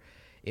remember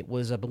it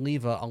was, I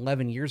believe,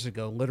 11 years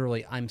ago.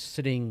 Literally, I'm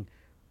sitting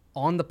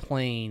on the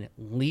plane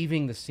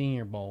leaving the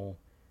Senior Bowl,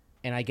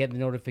 and I get the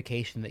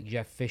notification that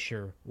Jeff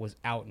Fisher was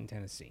out in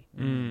Tennessee.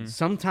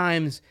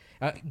 Sometimes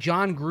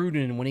John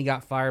Gruden, when he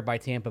got fired by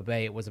Tampa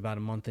Bay, it was about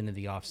a month into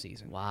the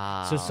offseason.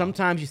 Wow. So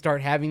sometimes you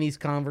start having these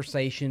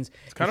conversations.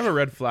 It's kind of a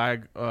red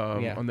flag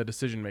on the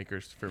decision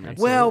makers for me.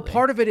 Absolutely. Well,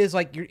 part of it is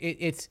like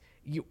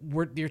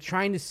you're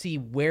trying to see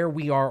where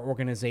we are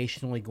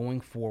organizationally going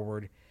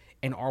forward,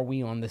 and are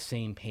we on the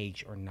same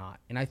page or not?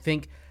 And I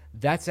think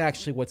that's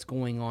actually what's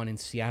going on in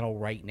Seattle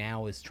right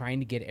now, is trying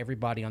to get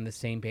everybody on the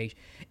same page.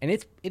 And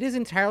it is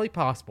entirely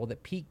possible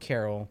that Pete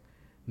Carroll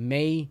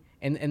may,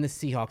 and the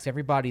Seahawks,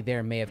 everybody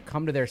there may have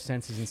come to their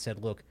senses and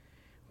said, look,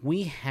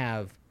 we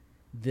have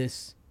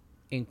this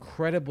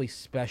incredibly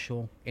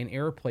special and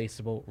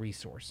irreplaceable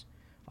resource,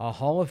 a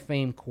Hall of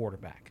Fame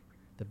quarterback,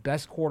 the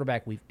best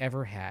quarterback we've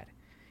ever had,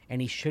 and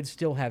he should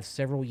still have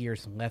several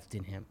years left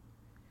in him.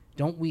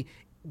 Don't we?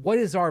 What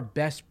is our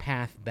best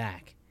path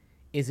back?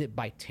 Is it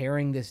by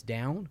tearing this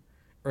down,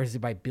 or is it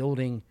by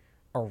building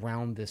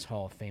around this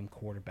Hall of Fame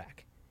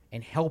quarterback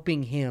and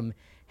helping him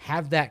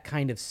have that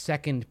kind of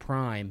second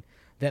prime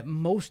that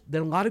a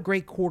lot of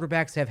great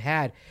quarterbacks have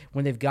had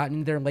when they've gotten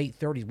into their late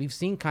 30s? We've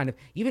seen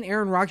even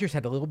Aaron Rodgers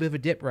had a little bit of a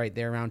dip right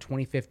there around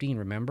 2015,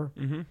 remember?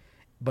 Mm-hmm.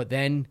 But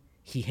then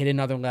he hit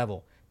another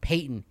level.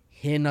 Peyton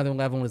hit another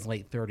level in his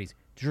late 30s.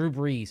 Drew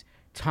Brees,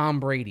 Tom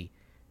Brady.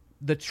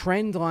 The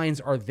trend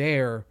lines are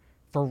there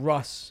for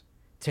Russ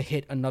to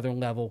hit another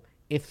level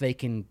if they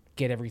can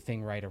get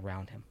everything right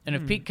around him. And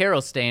if Pete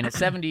Carroll's staying at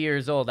 70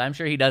 years old, I'm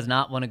sure he does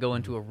not want to go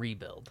into a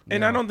rebuild.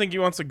 And I don't think he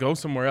wants to go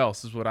somewhere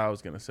else, is what I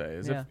was going to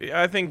say.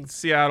 I think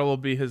Seattle will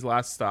be his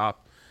last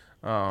stop.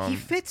 He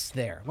fits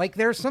there. Like,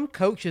 there are some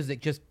coaches that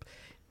just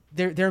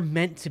they're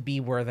meant to be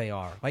where they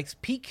are. Like,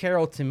 Pete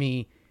Carroll, to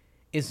me,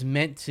 is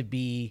meant to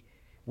be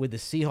with the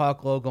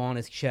Seahawk logo on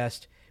his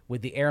chest,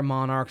 with the Air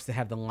Monarchs that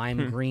have the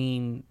lime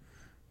green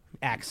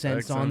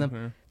accents on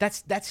them. Yeah.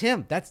 That's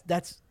him. That's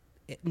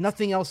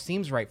nothing else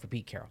seems right for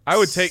Pete Carroll. I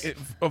would take it,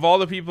 of all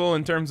the people,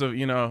 in terms of,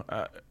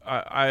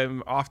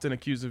 I'm often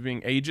accused of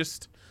being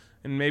ageist,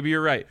 and maybe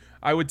you're right.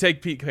 I would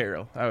take Pete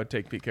Carroll.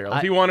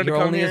 If he wanted to come here.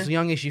 You're only as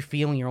young as you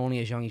feel, and you're only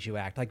as young as you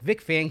act. Like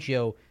Vic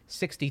Fangio,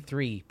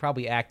 63,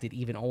 probably acted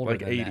even older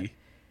than 80. that.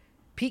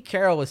 Pete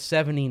Carroll is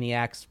 70, and he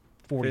acts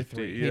 43.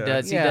 50, He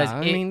does.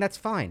 I mean, that's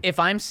fine. If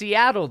I'm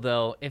Seattle,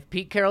 though, if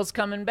Pete Carroll's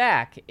coming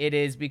back, it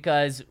is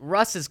because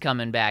Russ is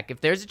coming back. If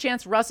there's a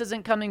chance Russ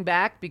isn't coming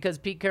back because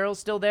Pete Carroll's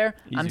still there,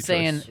 I'm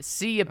saying,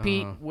 see ya,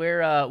 Pete.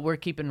 We're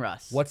keeping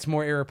Russ. What's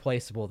more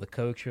irreplaceable, the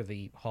coach or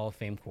the Hall of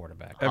Fame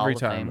quarterback? Every Hall of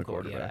time Fame a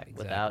quarterback. quarterback,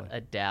 without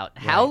a doubt.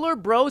 Howler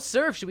Bro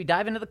Surf, should we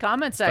dive into the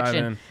comment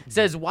section?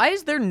 Says, why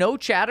is there no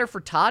chatter for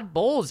Todd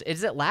Bowles?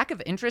 Is it lack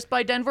of interest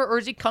by Denver, or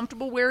is he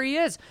comfortable where he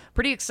is?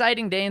 Pretty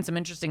exciting day and some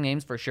interesting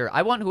names for sure.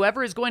 I want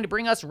whoever is going to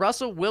bring us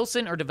Russell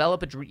Wilson or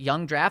develop a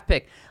young draft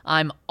pick.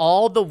 I'm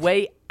all the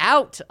way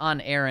out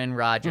on Aaron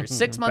Rodgers.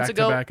 6 months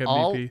ago, Back-to-back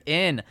all MVP.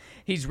 in.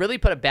 He's really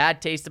put a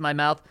bad taste in my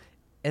mouth,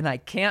 and I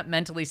can't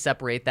mentally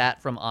separate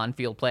that from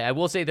on-field play. I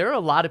will say there are a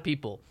lot of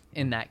people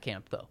in that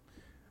camp, though.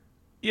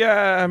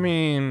 Yeah, I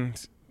mean,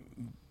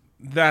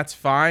 that's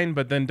fine,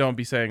 but then don't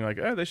be saying, like,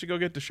 they should go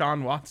get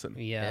Deshaun Watson.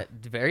 Yeah.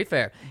 Very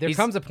fair. There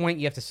comes a point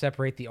you have to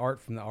separate the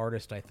art from the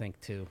artist, I think,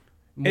 too.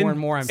 More and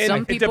more I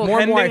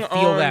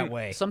feel that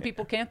way. Some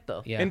people can't,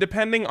 though. Yeah. And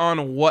depending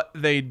on what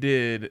they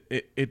did,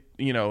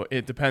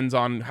 it depends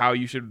on how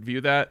you should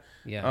view that.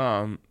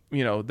 Yeah.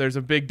 There's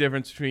a big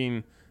difference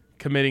between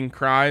committing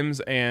crimes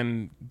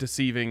and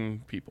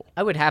deceiving people.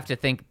 I would have to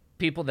think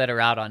people that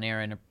are out on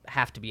Aaron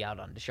have to be out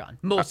on Deshaun.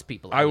 Most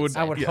people. I would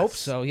say. yes. hope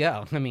so,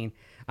 yeah. I mean,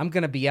 I'm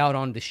going to be out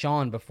on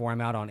Deshaun before I'm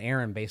out on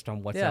Aaron based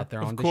on what's out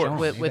there on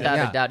Deshaun.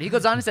 Without a doubt. He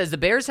goes on and says, the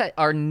Bears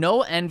are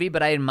no envy,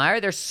 but I admire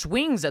their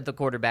swings at the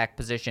quarterback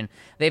position.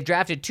 They've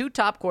drafted 2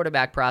 top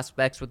quarterback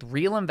prospects with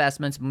real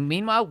investments.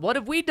 Meanwhile, what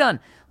have we done?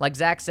 Like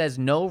Zach says,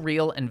 no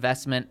real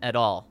investment at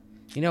all.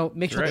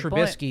 Mitchell Right.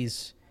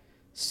 Trubisky's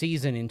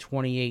season in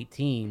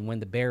 2018 when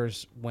the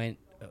Bears went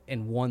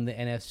and won the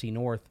NFC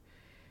North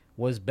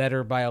was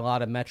better by a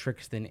lot of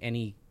metrics than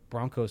any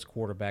Broncos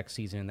quarterback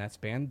season in that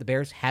span. The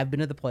Bears have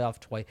been to the playoff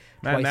twice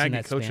Matt Nagy, in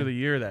that coach span. of the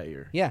year that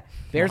year. Yeah,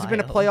 Bears have been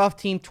a playoff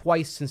team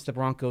twice since the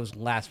Broncos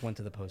last went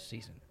to the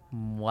postseason.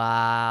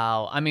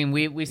 Wow. I mean,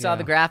 we saw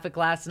the graphic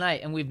last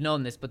night, and we've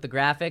known this, but the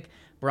graphic,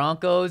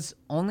 Broncos,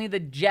 only the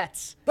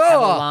Jets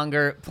have a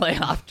longer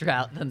playoff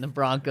drought than the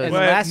Broncos. And the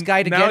last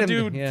guy to now get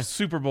him. do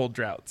Super Bowl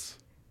droughts.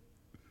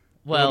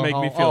 Well, make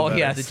me feel better.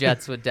 yes. the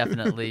Jets would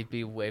definitely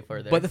be way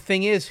further. But the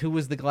thing is, who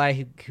was the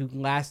guy who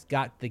last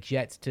got the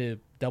Jets to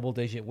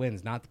double-digit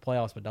wins? Not the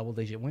playoffs, but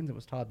double-digit wins. It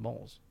was Todd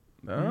Bowles.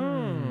 Oh.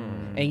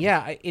 And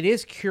yeah, it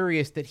is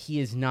curious that he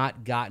has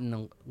not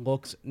gotten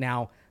looks.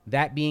 Now,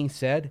 that being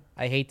said,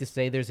 I hate to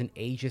say there's an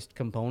ageist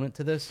component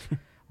to this,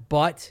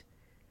 but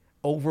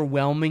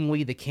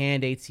overwhelmingly the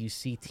candidates you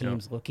see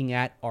teams looking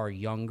at are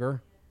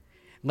younger.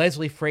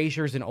 Leslie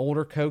Frazier is an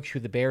older coach who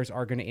the Bears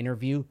are going to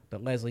interview,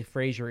 but Leslie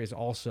Frazier is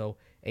also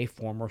a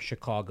former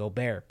Chicago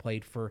Bear,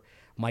 played for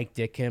Mike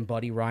Ditka and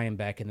Buddy Ryan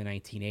back in the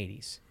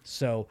 1980s.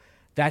 So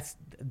that's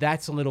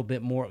a little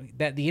bit more.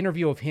 That the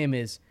interview of him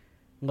is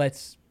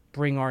let's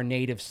bring our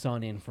native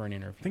son in for an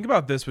interview. Think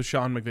about this with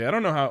Sean McVay. I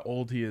don't know how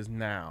old he is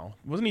now.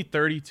 Wasn't he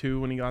 32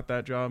 when he got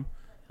that job?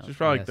 He's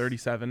probably like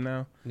 37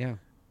 now. Yeah.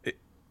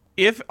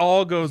 If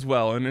all goes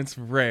well, and it's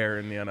rare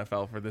in the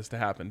NFL for this to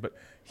happen, but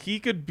he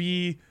could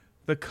be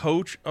the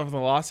coach of the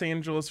Los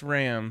Angeles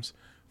Rams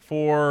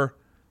for,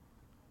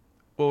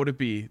 what would it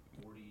be?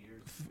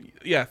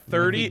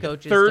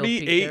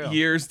 38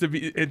 years to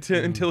be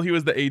until he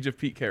was the age of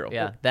Pete Carroll.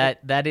 Yeah,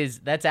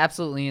 that's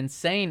absolutely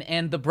insane.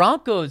 And the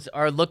Broncos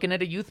are looking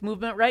at a youth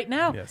movement right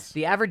now. Yes.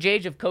 The average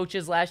age of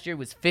coaches last year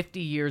was 50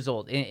 years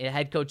old,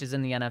 head coaches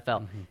in the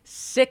NFL.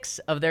 6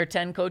 of their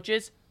 10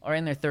 coaches are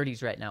in their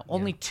 30s right now.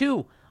 Only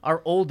 2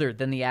 are older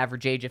than the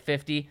average age of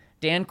 50.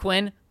 Dan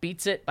Quinn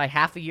beats it by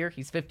half a year.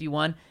 He's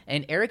 51.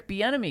 And Eric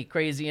Bieniemy,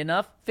 crazy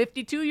enough,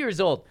 52 years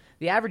old.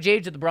 The average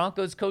age of the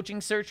Broncos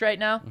coaching search right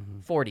now,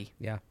 40.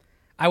 Yeah.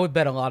 I would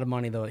bet a lot of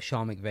money, though, that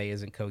Sean McVay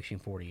isn't coaching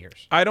 40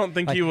 years. I don't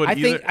think he would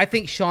either. I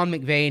think Sean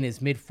McVay in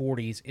his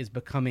mid-40s is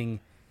becoming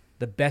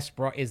the best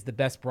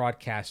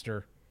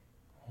broadcaster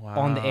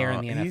on the air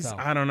in the NFL.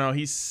 I don't know.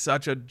 He's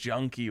such a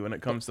junkie when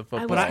it comes to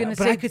football. But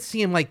I could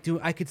see him I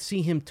could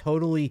see him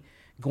totally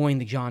going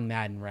the John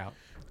Madden route.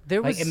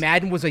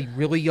 Madden was a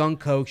really young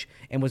coach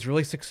and was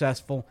really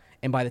successful,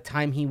 and by the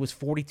time he was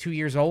 42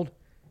 years old,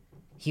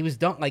 he was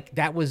done. Like,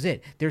 that was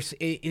it.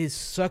 It is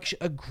such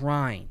a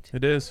grind.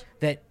 It is.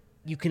 That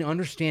you can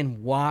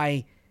understand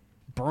why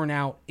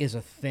burnout is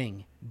a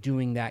thing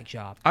doing that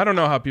job. I don't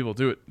know how people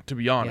do it, to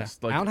be honest.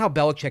 Yeah. I don't know how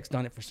Belichick's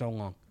done it for so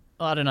long.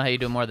 Well, I don't know how you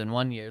do more than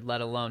 1 year,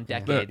 let alone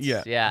decades.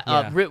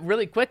 Yeah.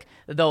 Really quick,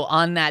 though,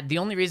 on that, the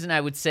only reason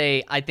I would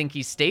say I think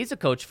he stays a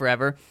coach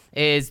forever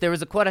is there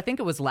was a quote, I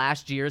think it was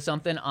last year or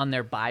something, on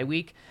their bye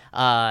week.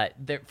 For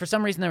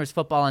some reason, there was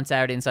football on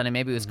Saturday and Sunday.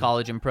 Maybe it was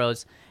college and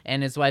pros.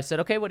 And his wife said,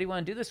 okay, what do you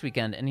want to do this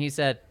weekend? And he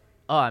said,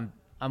 oh,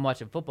 I'm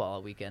watching football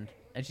all weekend.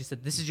 And she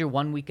said, this is your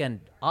one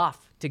weekend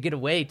off to get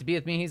away, to be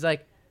with me. And he's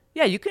like,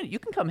 yeah, you can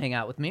come hang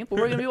out with me, but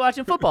we're going to be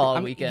watching football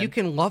all weekend. You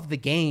can love the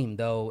game,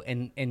 though,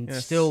 and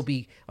still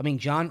be – I mean,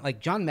 John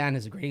Madden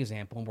is a great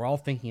example, and we're all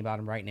thinking about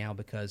him right now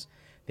because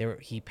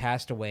he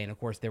passed away, and, of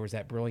course, there was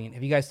that brilliant –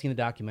 have you guys seen the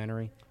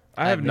documentary?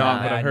 I have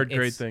not, but I've heard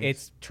great things.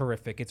 It's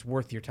terrific. It's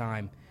worth your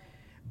time.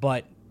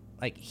 But,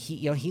 like,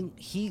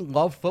 he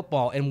loved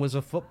football and was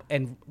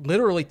and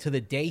literally to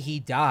the day he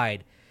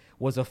died –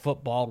 was a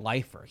football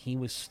lifer. He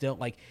was still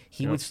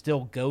would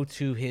still go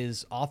to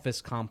his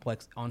office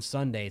complex on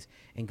Sundays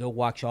and go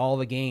watch all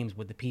the games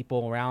with the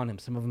people around him,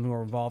 some of them who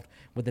were involved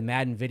with the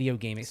Madden video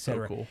game,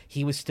 etc. So cool.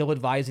 He was still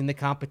advising the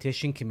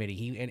competition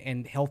committee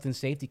and health and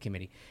safety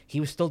committee.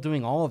 He was still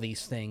doing all of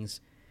these things,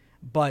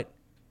 but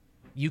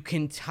you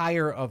can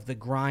tire of the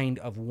grind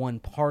of one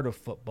part of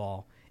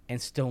football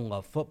and still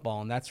love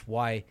football, and that's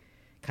why,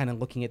 kind of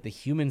looking at the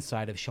human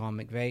side of Sean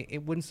McVay,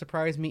 it wouldn't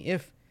surprise me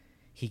if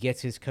he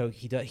gets his coach.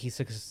 He's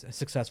a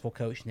successful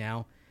coach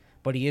now,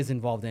 but he is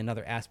involved in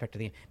another aspect of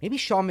the game. Maybe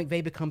Sean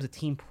McVay becomes a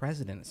team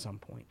president at some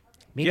point.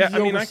 Maybe he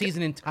oversees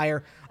an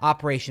entire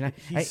operation.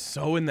 He's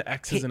so in the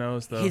X's and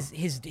O's, though.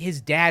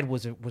 His dad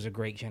was a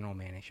great general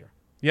manager.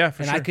 Yeah,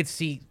 for sure. And I could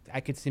see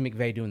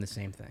McVay doing the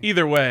same thing.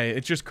 Either way,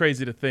 it's just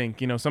crazy to think.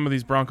 Some of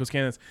these Broncos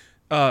candidates,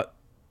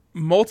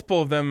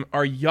 multiple of them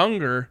are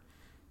younger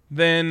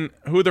than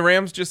who the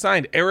Rams just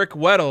signed. Eric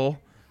Weddle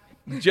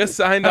just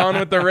signed on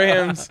with the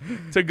Rams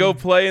to go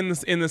play in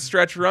the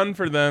stretch run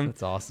for them.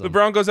 That's awesome. The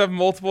Broncos have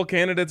multiple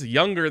candidates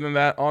younger than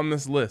that on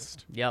this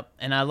list. Yep,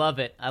 and I love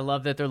it. I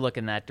love that they're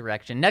looking that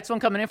direction. Next one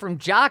coming in from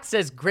Jock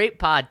says, great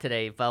pod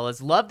today,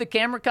 fellas. Love the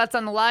camera cuts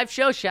on the live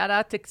show. Shout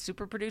out to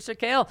super producer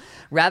Kale.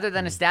 Rather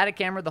than a static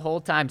camera the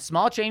whole time.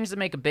 Small changes that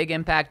make a big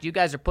impact. You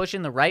guys are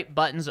pushing the right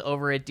buttons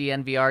over at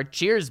DNVR.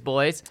 Cheers,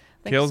 boys.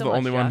 Thank Kale's so the much,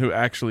 only one Jock. who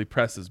actually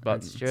presses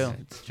buttons.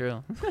 It's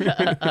true.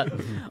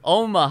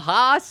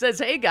 Omaha says,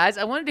 hey, guys,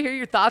 I wanted to hear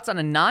your thoughts on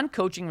a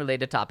non-coaching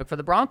related topic for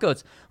the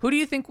Broncos. Who do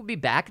you think will be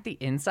back at the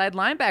inside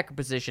linebacker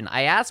position?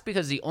 I ask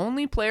because the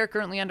only player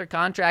currently under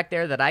contract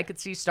there that I could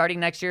see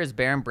starting next year is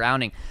Baron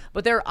Browning.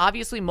 But there are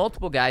obviously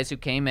multiple guys who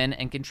came in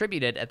and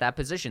contributed at that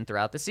position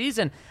throughout the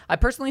season. I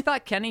personally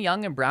thought Kenny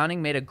Young and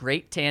Browning made a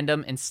great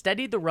tandem and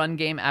steadied the run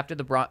game after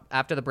the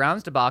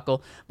Browns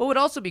debacle, but would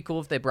also be cool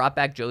if they brought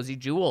back Josie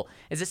Jewell.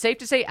 Is it safe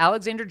to say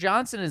Alexander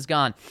Johnson is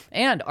gone?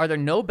 And are there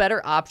no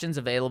better options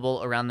available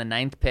around the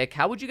 9th pick?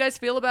 How would you guys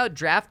feel about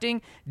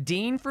drafting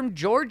Dean from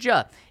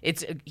Georgia?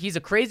 He's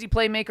a crazy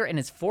playmaker and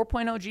his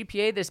 4.0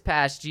 GPA this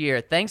past year.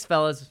 Thanks,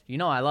 fellas.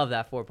 I love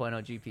that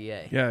 4.0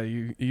 GPA. Yeah,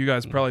 you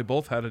guys probably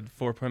both had a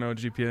 4.0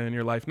 GPA in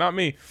your life. Not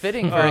me.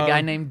 Fitting for a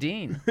guy named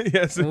Dean.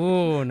 Yes.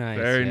 Ooh, nice.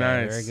 Very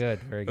nice. Very good.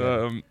 Very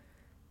good.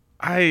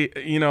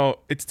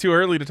 It's too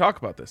early to talk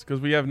about this because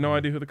we have no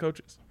idea who the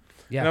coach is.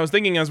 Yeah. And I was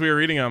thinking as we were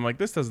reading it, I'm like,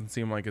 this doesn't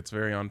seem like it's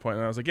very on point.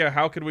 And I was like, yeah,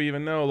 how could we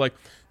even know? Like,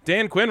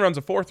 Dan Quinn runs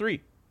a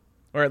 4.3,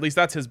 or at least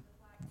that's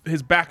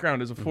his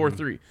background is a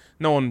 4.3.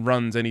 No one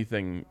runs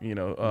anything,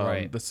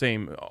 right. the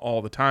same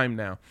all the time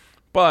now.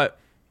 But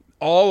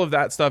all of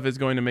that stuff is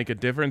going to make a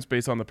difference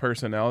based on the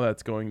personnel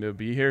that's going to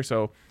be here.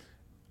 So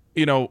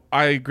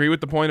I agree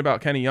with the point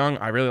about Kenny Young.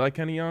 I really like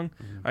Kenny Young.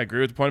 I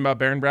agree with the point about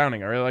Baron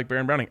Browning. I really like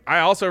Baron Browning. I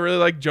also really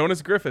like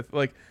Jonas Griffith.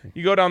 Like,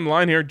 you go down the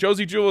line here,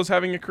 Josie Jewell is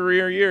having a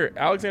career year.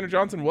 Alexander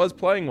Johnson was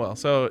playing well.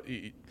 So,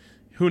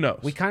 who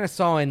knows? We kind of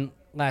saw in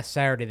last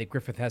Saturday that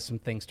Griffith has some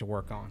things to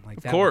work on. Like,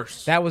 of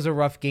course. That was a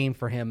rough game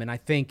for him. And I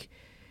think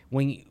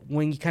when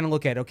you kind of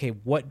look at, okay,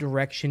 what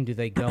direction do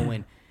they go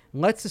in?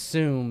 Let's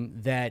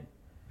assume that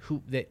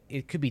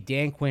it could be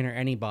Dan Quinn or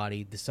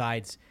anybody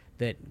decides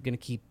that going to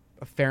keep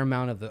a fair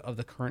amount of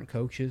the current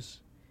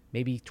coaches,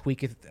 maybe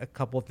tweak a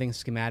couple of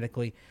things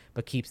schematically,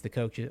 but keeps the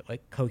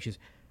coaches.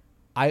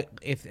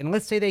 And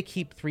let's say they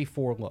keep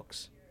 3-4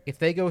 looks. If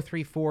they go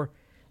 3-4,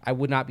 I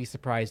would not be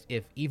surprised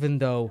if, even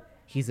though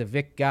he's a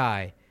Vic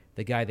guy,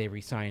 the guy they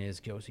re-sign is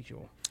Josie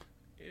Jewell.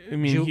 I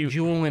mean,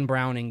 Jewell and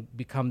Browning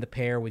become the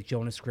pair with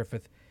Jonas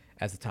Griffith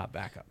as the top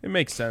backup. It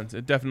makes sense.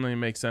 It definitely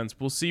makes sense.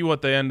 We'll see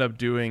what they end up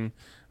doing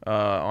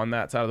on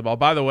that side of the ball.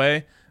 By the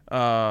way,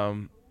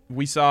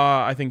 we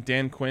saw, I think,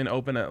 Dan Quinn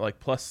open at like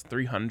plus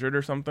 300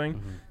 or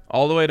something,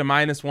 all the way to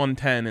minus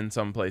 110 in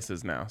some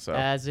places now. So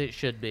as it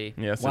should be.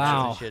 Yes,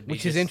 wow, it should be.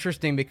 Which is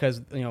interesting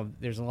because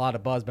there's a lot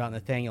of buzz about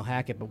Nathaniel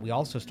Hackett, but we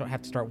also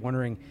have to start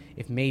wondering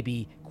if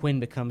maybe Quinn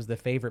becomes the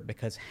favorite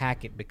because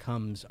Hackett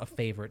becomes a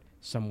favorite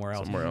somewhere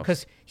else.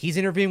 Because he's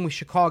interviewing with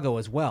Chicago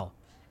as well.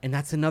 And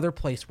that's another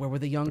place where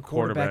with a young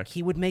quarterback,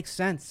 he would make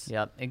sense.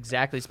 Yep,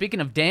 exactly. Speaking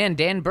of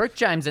Dan Burke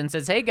chimes in and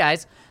says, hey,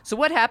 guys, so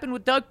what happened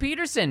with Doug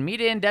Peterson?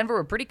 Media in Denver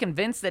were pretty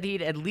convinced that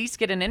he'd at least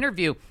get an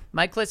interview.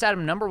 Mike Klis had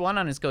him number 1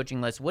 on his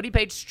coaching list. Woody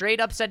Page straight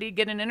up said he'd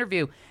get an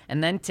interview.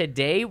 And then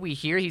today we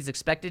hear he's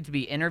expected to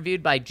be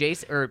interviewed by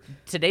Jason, or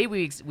today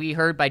we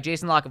heard by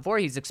Jason La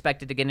Canfora he's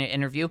expected to get an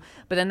interview,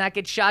 but then that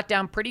gets shot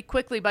down pretty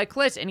quickly by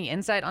Klis. Any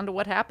insight onto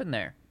what happened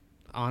there?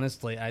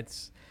 Honestly, I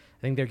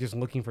think they're just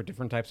looking for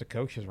different types of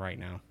coaches right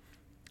now.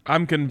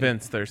 I'm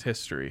convinced there's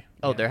history.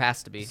 Oh, there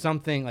has to be.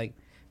 Something like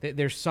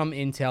there's some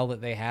intel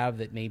that they have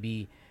that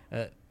maybe,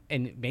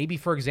 and maybe,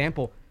 for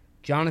example,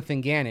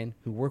 Jonathan Gannon,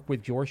 who worked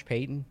with George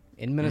Payton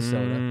in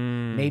Minnesota,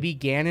 maybe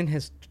Gannon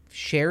has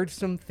shared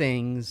some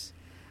things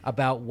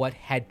about what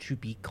had to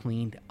be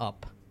cleaned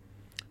up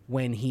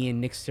when he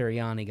and Nick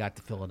Sirianni got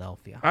to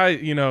Philadelphia.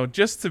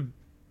 Just to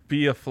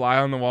be a fly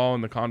on the wall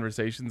in the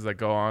conversations that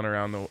go on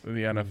around the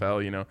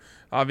NFL,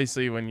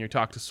 obviously when you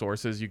talk to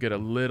sources, you get a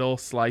little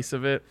slice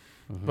of it.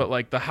 But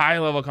like the high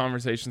level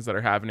conversations that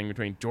are happening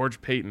between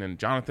George Payton and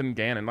Jonathan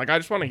Gannon, like I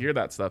just want to hear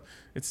that stuff.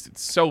 It's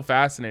so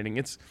fascinating.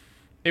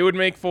 It would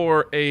make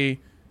for a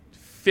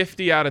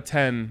 50 out of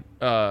 10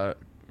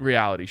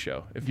 reality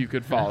show if you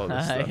could follow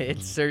this stuff.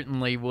 It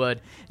certainly would.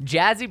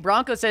 Jazzy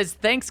Bronco says,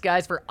 thanks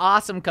guys for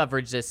awesome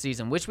coverage this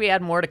season. Wish we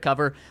had more to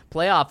cover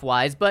playoff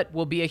wise, but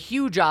will be a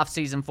huge off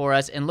season for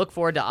us and look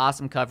forward to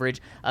awesome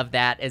coverage of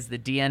that as the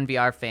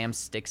DNVR fam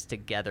sticks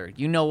together.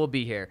 We'll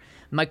be here.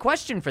 My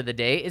question for the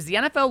day is, the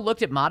NFL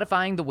looked at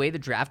modifying the way the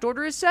draft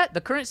order is set?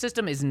 The current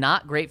system is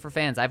not great for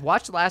fans. I've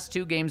watched the last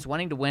 2 games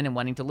wanting to win and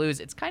wanting to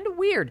lose. It's kind of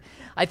weird.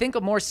 I think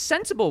a more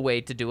sensible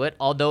way to do it,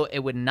 although it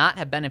would not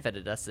have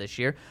benefited us this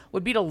year,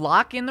 would be to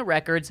lock in the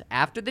records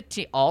after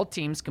all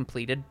teams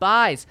completed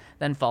buys,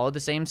 then follow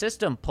the same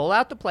system. Pull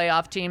out the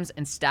playoff teams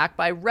and stack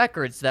by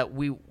records that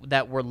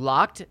were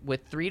locked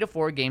with 3 to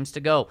 4 games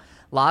to go.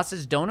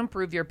 Losses don't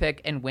improve your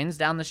pick, and wins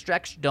down the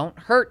stretch don't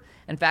hurt.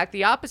 In fact,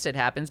 the opposite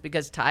happens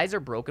because ties are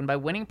broken by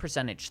winning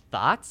percentage.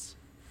 Thoughts?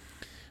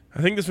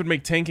 I think this would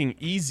make tanking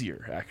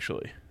easier,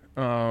 actually,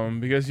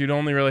 because you'd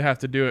only really have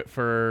to do it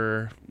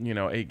for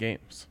 8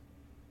 games,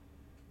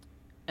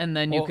 and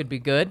then you could be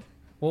good.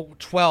 Well,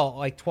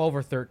 12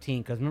 or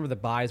 13, because remember the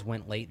buys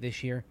went late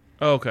this year.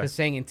 Oh, okay. Because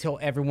saying until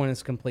everyone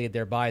has completed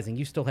their buys, and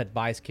you still had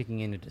buys kicking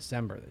into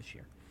December this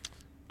year.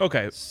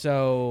 Okay.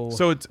 So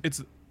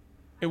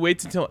it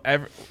waits until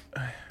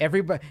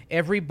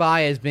every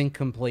buy has been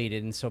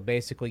completed, and so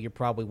basically you're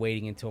probably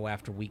waiting until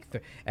after week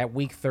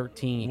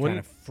 13. You kind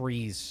of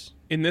freeze.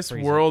 In this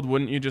world,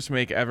 wouldn't you just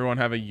make everyone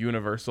have a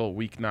universal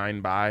week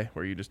 9 bye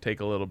where you just take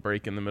a little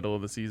break in the middle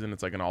of the season?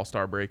 It's like an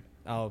all-star break.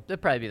 Oh, that'd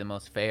probably be the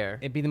most fair.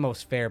 It'd be the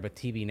most fair, but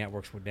TV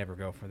networks would never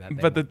go for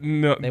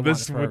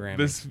that.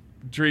 This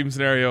dream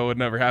scenario would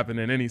never happen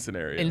in any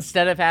scenario.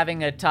 Instead of having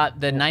the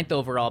 9th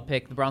overall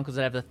pick, the Broncos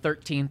would have the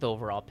 13th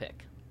overall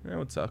pick. That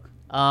would suck.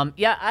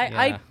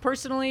 I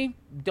personally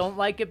don't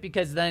like it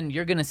because then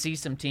you're going to see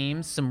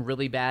some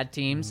really bad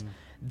teams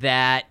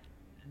that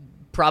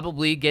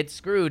probably get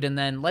screwed, and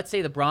then let's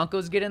say the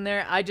Broncos get in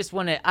there. I just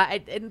want to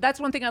and that's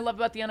one thing I love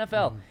about the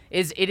NFL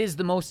is it is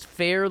the most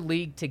fair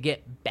league to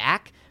get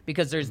back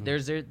because there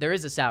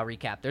is a salary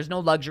cap. There's no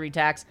luxury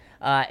tax,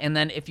 and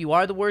then if you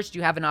are the worst,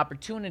 you have an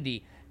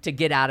opportunity to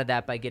get out of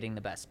that by getting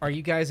the best. Are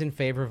you guys in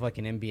favor of like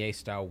an NBA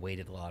style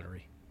weighted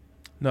lottery?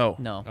 No.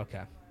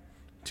 Okay.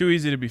 Too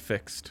easy to be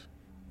fixed,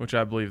 which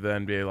I believe the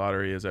NBA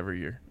lottery is every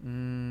year.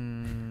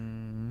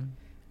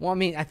 Well, I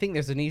mean, I think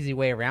there's an easy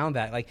way around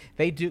that. Like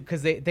they do,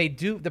 because they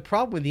do. The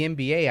problem with the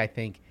NBA, I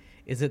think,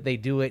 is that they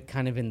do it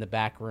kind of in the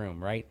back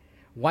room, right?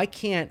 Why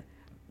can't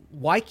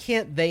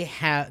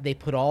they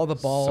put all the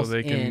balls so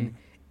they can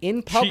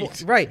in public,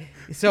 cheat. right?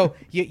 So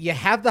you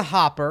have the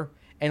hopper,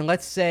 and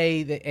let's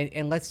say that,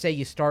 and let's say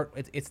you start.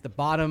 It's the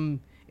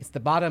bottom. It's the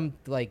bottom,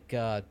 like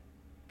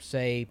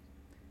say,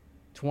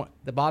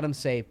 the bottom,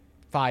 say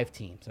 5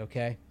 teams.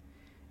 Okay,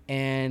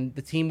 and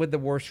the team with the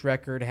worst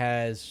record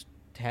has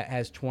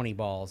 20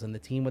 balls, and the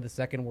team with the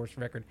second worst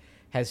record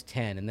has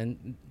 10, and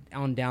then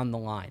on down the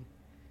line.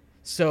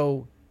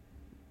 So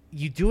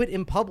you do it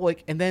in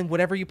public, and then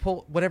whatever you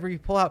pull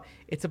out,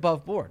 it's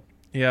above board.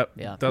 Yep.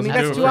 Yeah. I mean,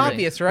 that's too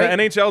obvious, right?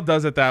 The NHL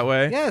does it that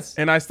way. Yes.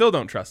 And I still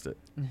don't trust it.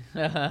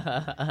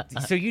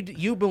 So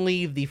you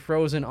believe the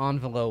frozen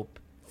envelope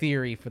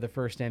theory for the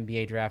first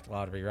NBA draft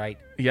lottery, right?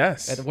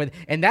 Yes.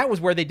 And that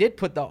was where they did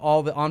put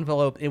all the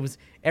envelope. It was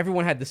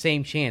everyone had the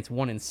same chance,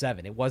 1 in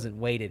 7. It wasn't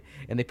weighted,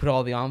 and they put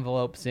all the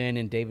envelopes in,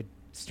 and David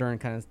Stern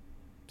kind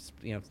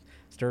of,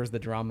 stirs the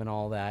drum and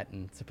all that,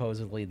 and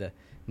supposedly the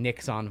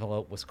Knicks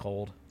envelope was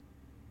cold.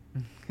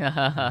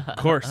 Of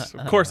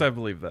course, I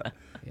believe that.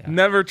 Yeah.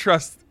 Never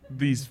trust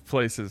these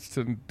places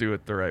to do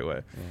it the right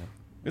way.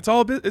 Yeah.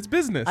 It's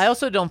business. I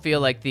also don't feel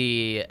like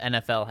the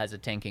NFL has a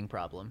tanking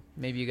problem.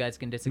 Maybe you guys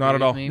can disagree Not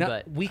at all. with me, No,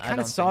 but we I kind of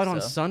don't saw it think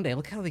on so. Sunday.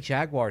 Look how the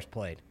Jaguars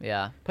played.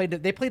 Yeah.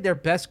 They played their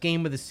best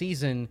game of the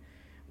season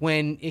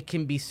when it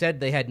can be said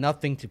they had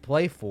nothing to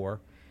play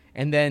for,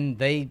 and then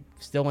they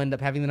still end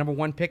up having the number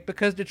 1 pick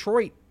because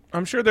Detroit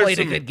I'm sure there's played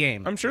a some good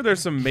game. I'm sure there's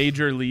some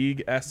major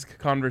league-esque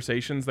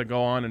conversations that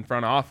go on in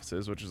front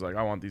offices, which is like,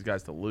 I want these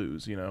guys to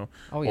lose,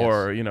 Oh, yes.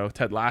 or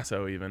Ted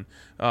Lasso even.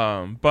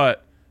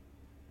 But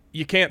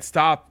you can't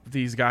stop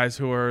these guys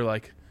who are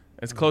like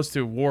as close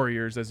to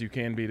warriors as you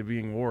can be to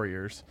being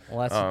warriors.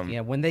 Well,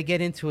 that's when they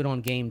get into it on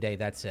game day,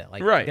 that's it.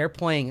 Like Right.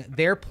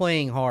 they're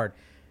playing hard.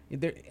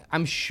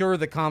 I'm sure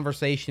the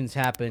conversations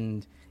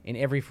happened in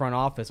every front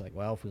office. Like,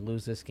 well, if we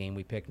lose this game,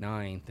 we pick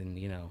 9th, and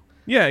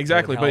Yeah,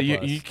 exactly. That would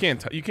But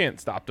help you can't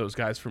stop those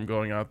guys from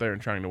going out there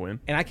and trying to win.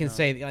 And I can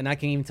say, and I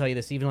can even tell you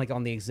this, even like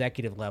on the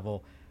executive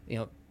level,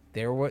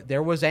 there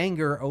was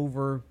anger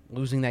over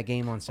losing that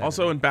game on Saturday.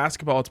 Also, in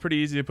basketball, it's pretty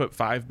easy to put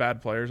 5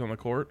 bad players on the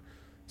court.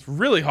 It's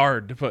really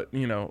hard to put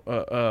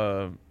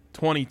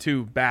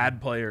 22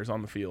 bad players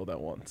on the field at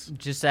once.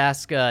 Just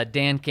ask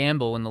Dan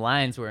Campbell when the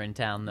Lions were in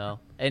town, though.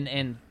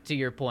 And to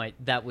your point,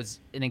 that was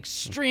an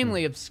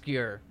extremely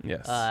obscure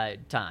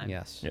time.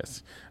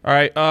 Yes. All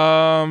right.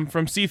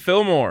 From C.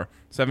 Fillmore,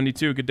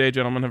 72. Good day,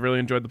 gentlemen. Have really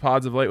enjoyed the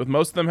pods of late, with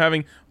most of them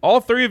having all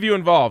 3 of you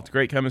involved.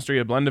 Great chemistry,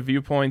 a blend of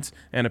viewpoints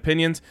and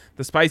opinions,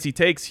 the spicy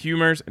takes,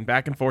 humors, and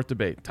back and forth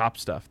debate. Top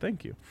stuff.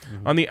 Thank you.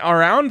 On the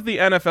Around the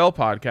NFL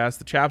podcast,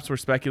 the chaps were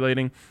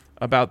speculating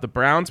about the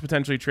Browns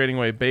potentially trading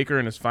away Baker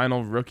in his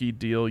final rookie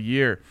deal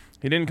year.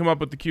 He didn't come up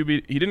with the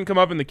QB. He didn't come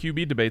up in the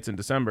QB debates in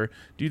December.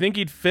 Do you think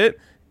he'd fit?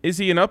 Is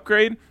he an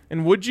upgrade?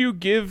 And would you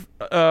give?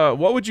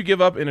 What would you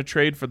give up in a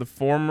trade for the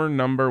former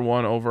number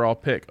 1 overall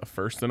pick? A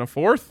 1st and a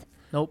 4th?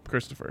 Nope.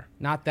 Christopher.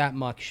 Not that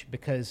much,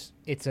 because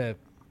it's a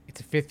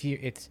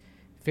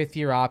 5th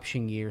year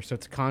option year, so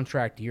it's a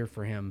contract year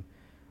for him.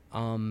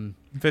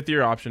 5th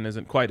year option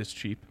isn't quite as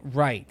cheap.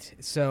 Right.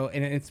 So,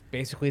 and it's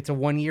a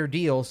 1-year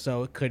deal,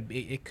 so it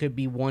could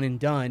be one and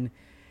done.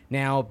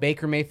 Now,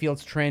 Baker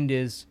Mayfield's trend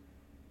is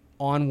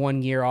on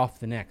 1 year, off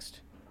the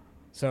next.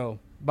 So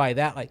by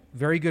that, like,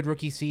 very good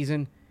rookie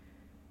season.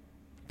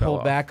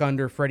 Pulled back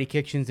under Freddie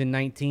Kitchens in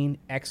 19.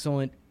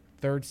 Excellent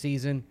 3rd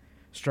season.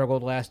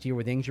 Struggled last year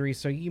with injuries.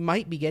 So you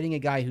might be getting a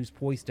guy who's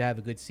poised to have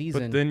a good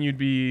season. But then you'd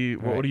be,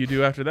 what do you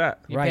do after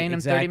that? You're paying him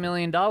 $30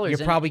 million. You're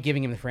probably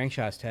giving him the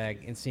franchise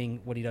tag and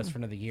seeing what he does for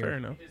another year. Fair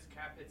enough. His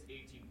cap hit's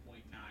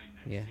 18.9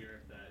 next Yeah.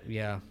 year. If that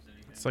Yeah. means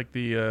anything. It's like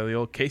the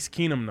old Case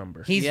Keenum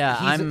number. He's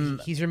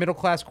your middle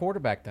class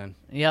quarterback then.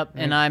 Yep,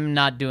 and I'm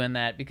not doing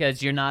that,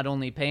 because you're not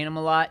only paying him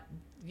a lot,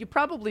 you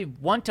probably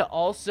want to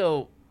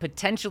also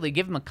potentially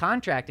give him a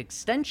contract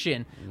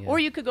extension, or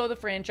you could go the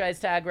franchise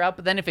tag route.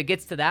 But then if it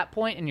gets to that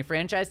point and you're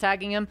franchise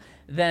tagging him,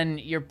 then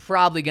you're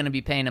probably going to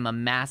be paying him a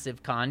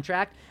massive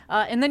contract,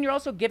 and then you're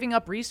also giving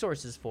up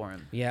resources for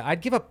him. Yeah,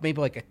 I'd give up maybe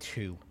like a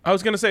 2. I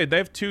was gonna say they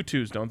have 2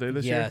 2s, don't they,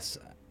 this year? Yes.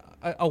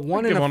 A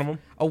 1 give and one of them.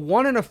 a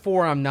 1 and a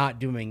 4 I'm not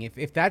doing. If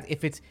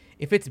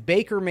it's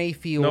Baker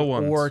Mayfield No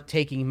ones. or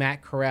taking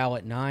Matt Corral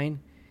at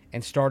 9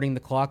 and starting the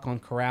clock on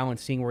Corral and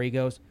seeing where he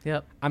goes,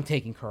 Yep. I'm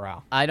taking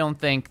Corral. I don't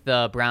think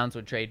the Browns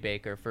would trade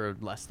Baker for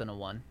less than a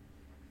 1.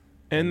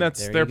 And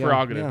that's There their you go.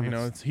 prerogative.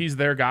 Yeah, He's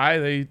their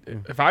guy.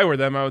 If I were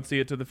them, I would see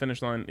it to the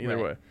finish line either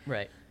way.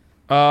 Right.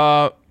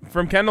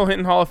 From Kendall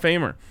Hinton, Hall of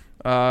Famer.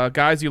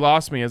 Guys, you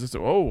lost me.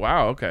 Oh,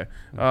 wow, okay.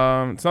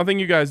 It's nothing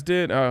you guys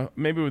did.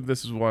 Maybe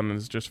this is one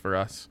that's just for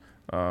us.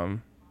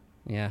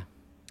 Yeah.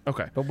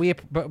 Okay.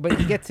 But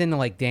he gets into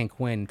like Dan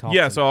Quinn.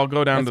 Yeah, so I'll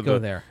go down Let's to go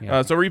there.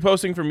 Yeah. So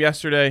reposting from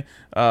yesterday,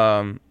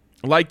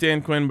 like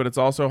Dan Quinn, but it's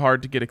also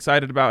hard to get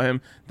excited about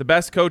him. The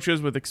best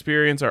coaches with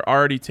experience are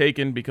already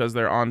taken because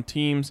they're on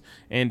teams.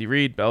 Andy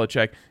Reid,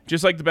 Belichick.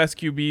 Just like the best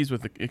QBs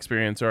with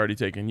experience are already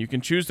taken. You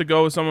can choose to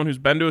go with someone who's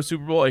been to a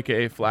Super Bowl,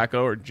 a.k.a.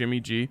 Flacco or Jimmy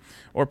G,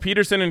 or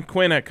Peterson and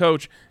Quinn at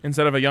coach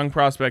instead of a young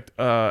prospect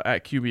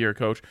at QB or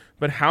coach.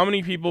 But how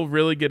many people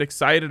really get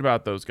excited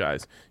about those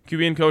guys?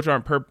 QB and coach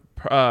aren't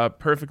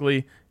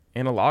perfectly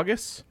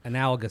analogous.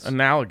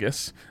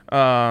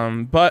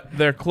 But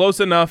they're close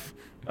enough.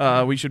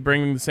 We should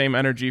bring the same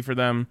energy for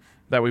them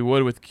that we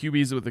would with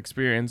QBs with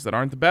experience that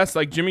aren't the best,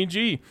 like Jimmy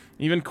G.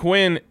 Even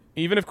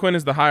if Quinn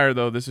is the higher,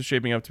 though, this is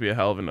shaping up to be a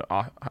hell of an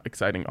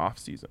exciting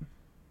offseason.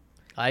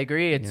 I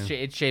agree.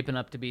 It's shaping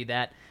up to be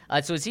that.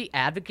 So is he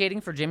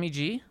advocating for Jimmy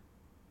G?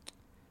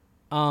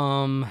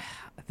 I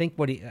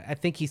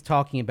think he's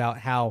talking about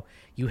how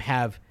you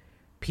have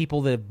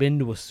people that have been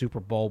to a Super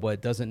Bowl, but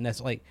it doesn't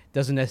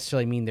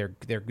necessarily mean they're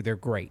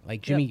great.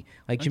 Like Jimmy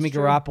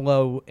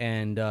Garoppolo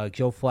and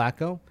Joe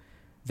Flacco,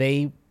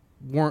 they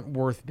weren't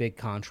worth big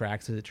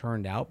contracts as it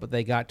turned out, but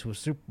they got to a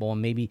Super Bowl,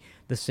 and maybe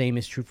the same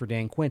is true for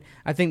Dan Quinn.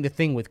 I think the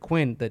thing with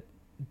Quinn that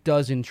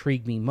does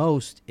intrigue me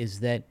most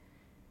is that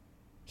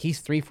he's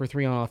 3 for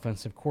 3 on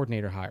offensive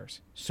coordinator hires.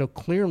 So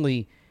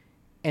clearly,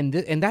 and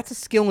that's a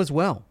skill as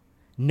well,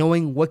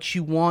 knowing what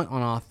you want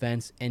on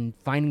offense and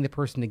finding the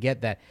person to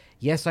get that.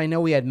 Yes, I know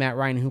we had Matt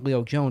Ryan and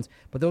Julio Jones,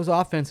 but those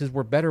offenses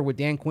were better with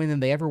Dan Quinn than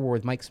they ever were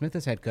with Mike Smith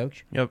as head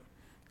coach. Yep.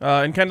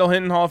 And Kendall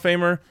Hinton, Hall of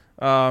Famer.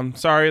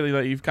 Sorry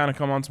that you've kind of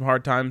come on some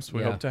hard times.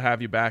 We hope to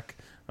have you back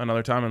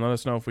another time and let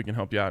us know if we can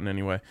help you out in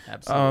any way.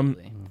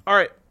 Absolutely. All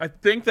right. I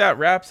think that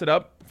wraps it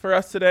up for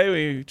us today.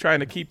 We're trying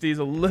to keep these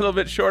a little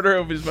bit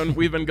shorter.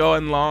 We've been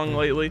going long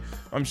lately.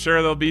 I'm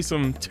sure there'll be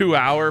some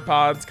 2-hour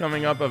pods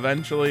coming up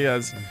eventually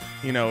as,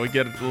 we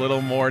get a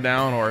little more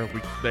down, or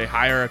they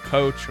hire a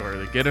coach, or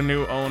they get a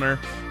new owner.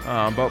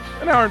 But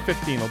an hour and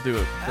 15 will do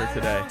it for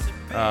today.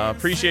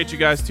 Appreciate you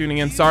guys tuning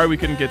in. Sorry we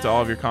couldn't get to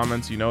all of your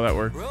comments. You know that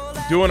we're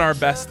doing our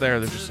best there.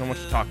 There's just so much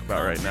to talk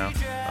about right now.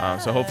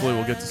 So hopefully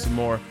we'll get to some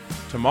more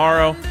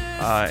tomorrow,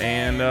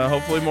 and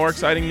hopefully more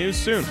exciting news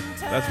soon.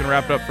 That's going to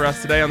wrap it up for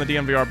us today on the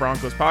DNVR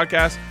Broncos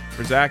Podcast.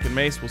 For Zach and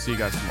Mace, we'll see you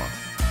guys tomorrow.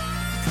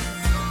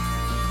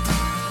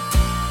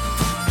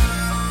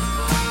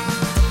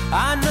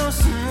 I know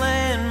some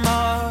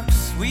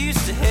landmarks we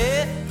used to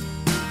hit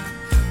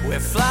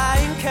where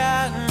flying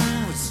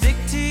cotton would stick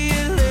to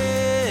your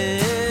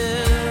lips.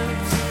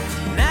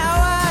 Now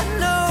I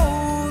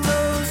know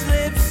those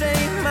lips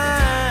ain't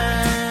mine.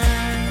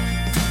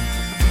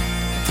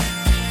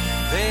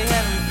 They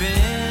haven't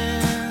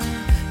been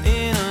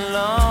in a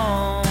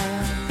long,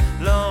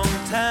 long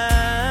time.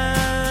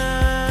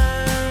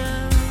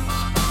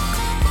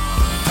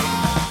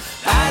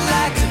 I'd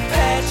like to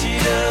patch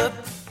it up.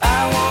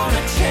 I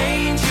wanna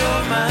change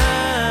your mind.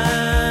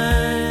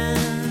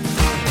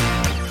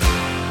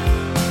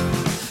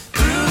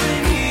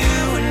 Proving you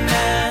and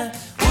I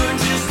weren't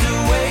just a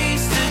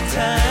waste of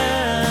time.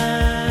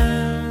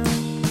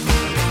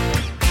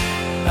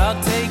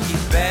 I'll take you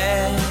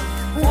back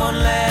one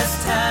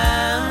last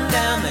time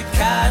down the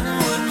cotton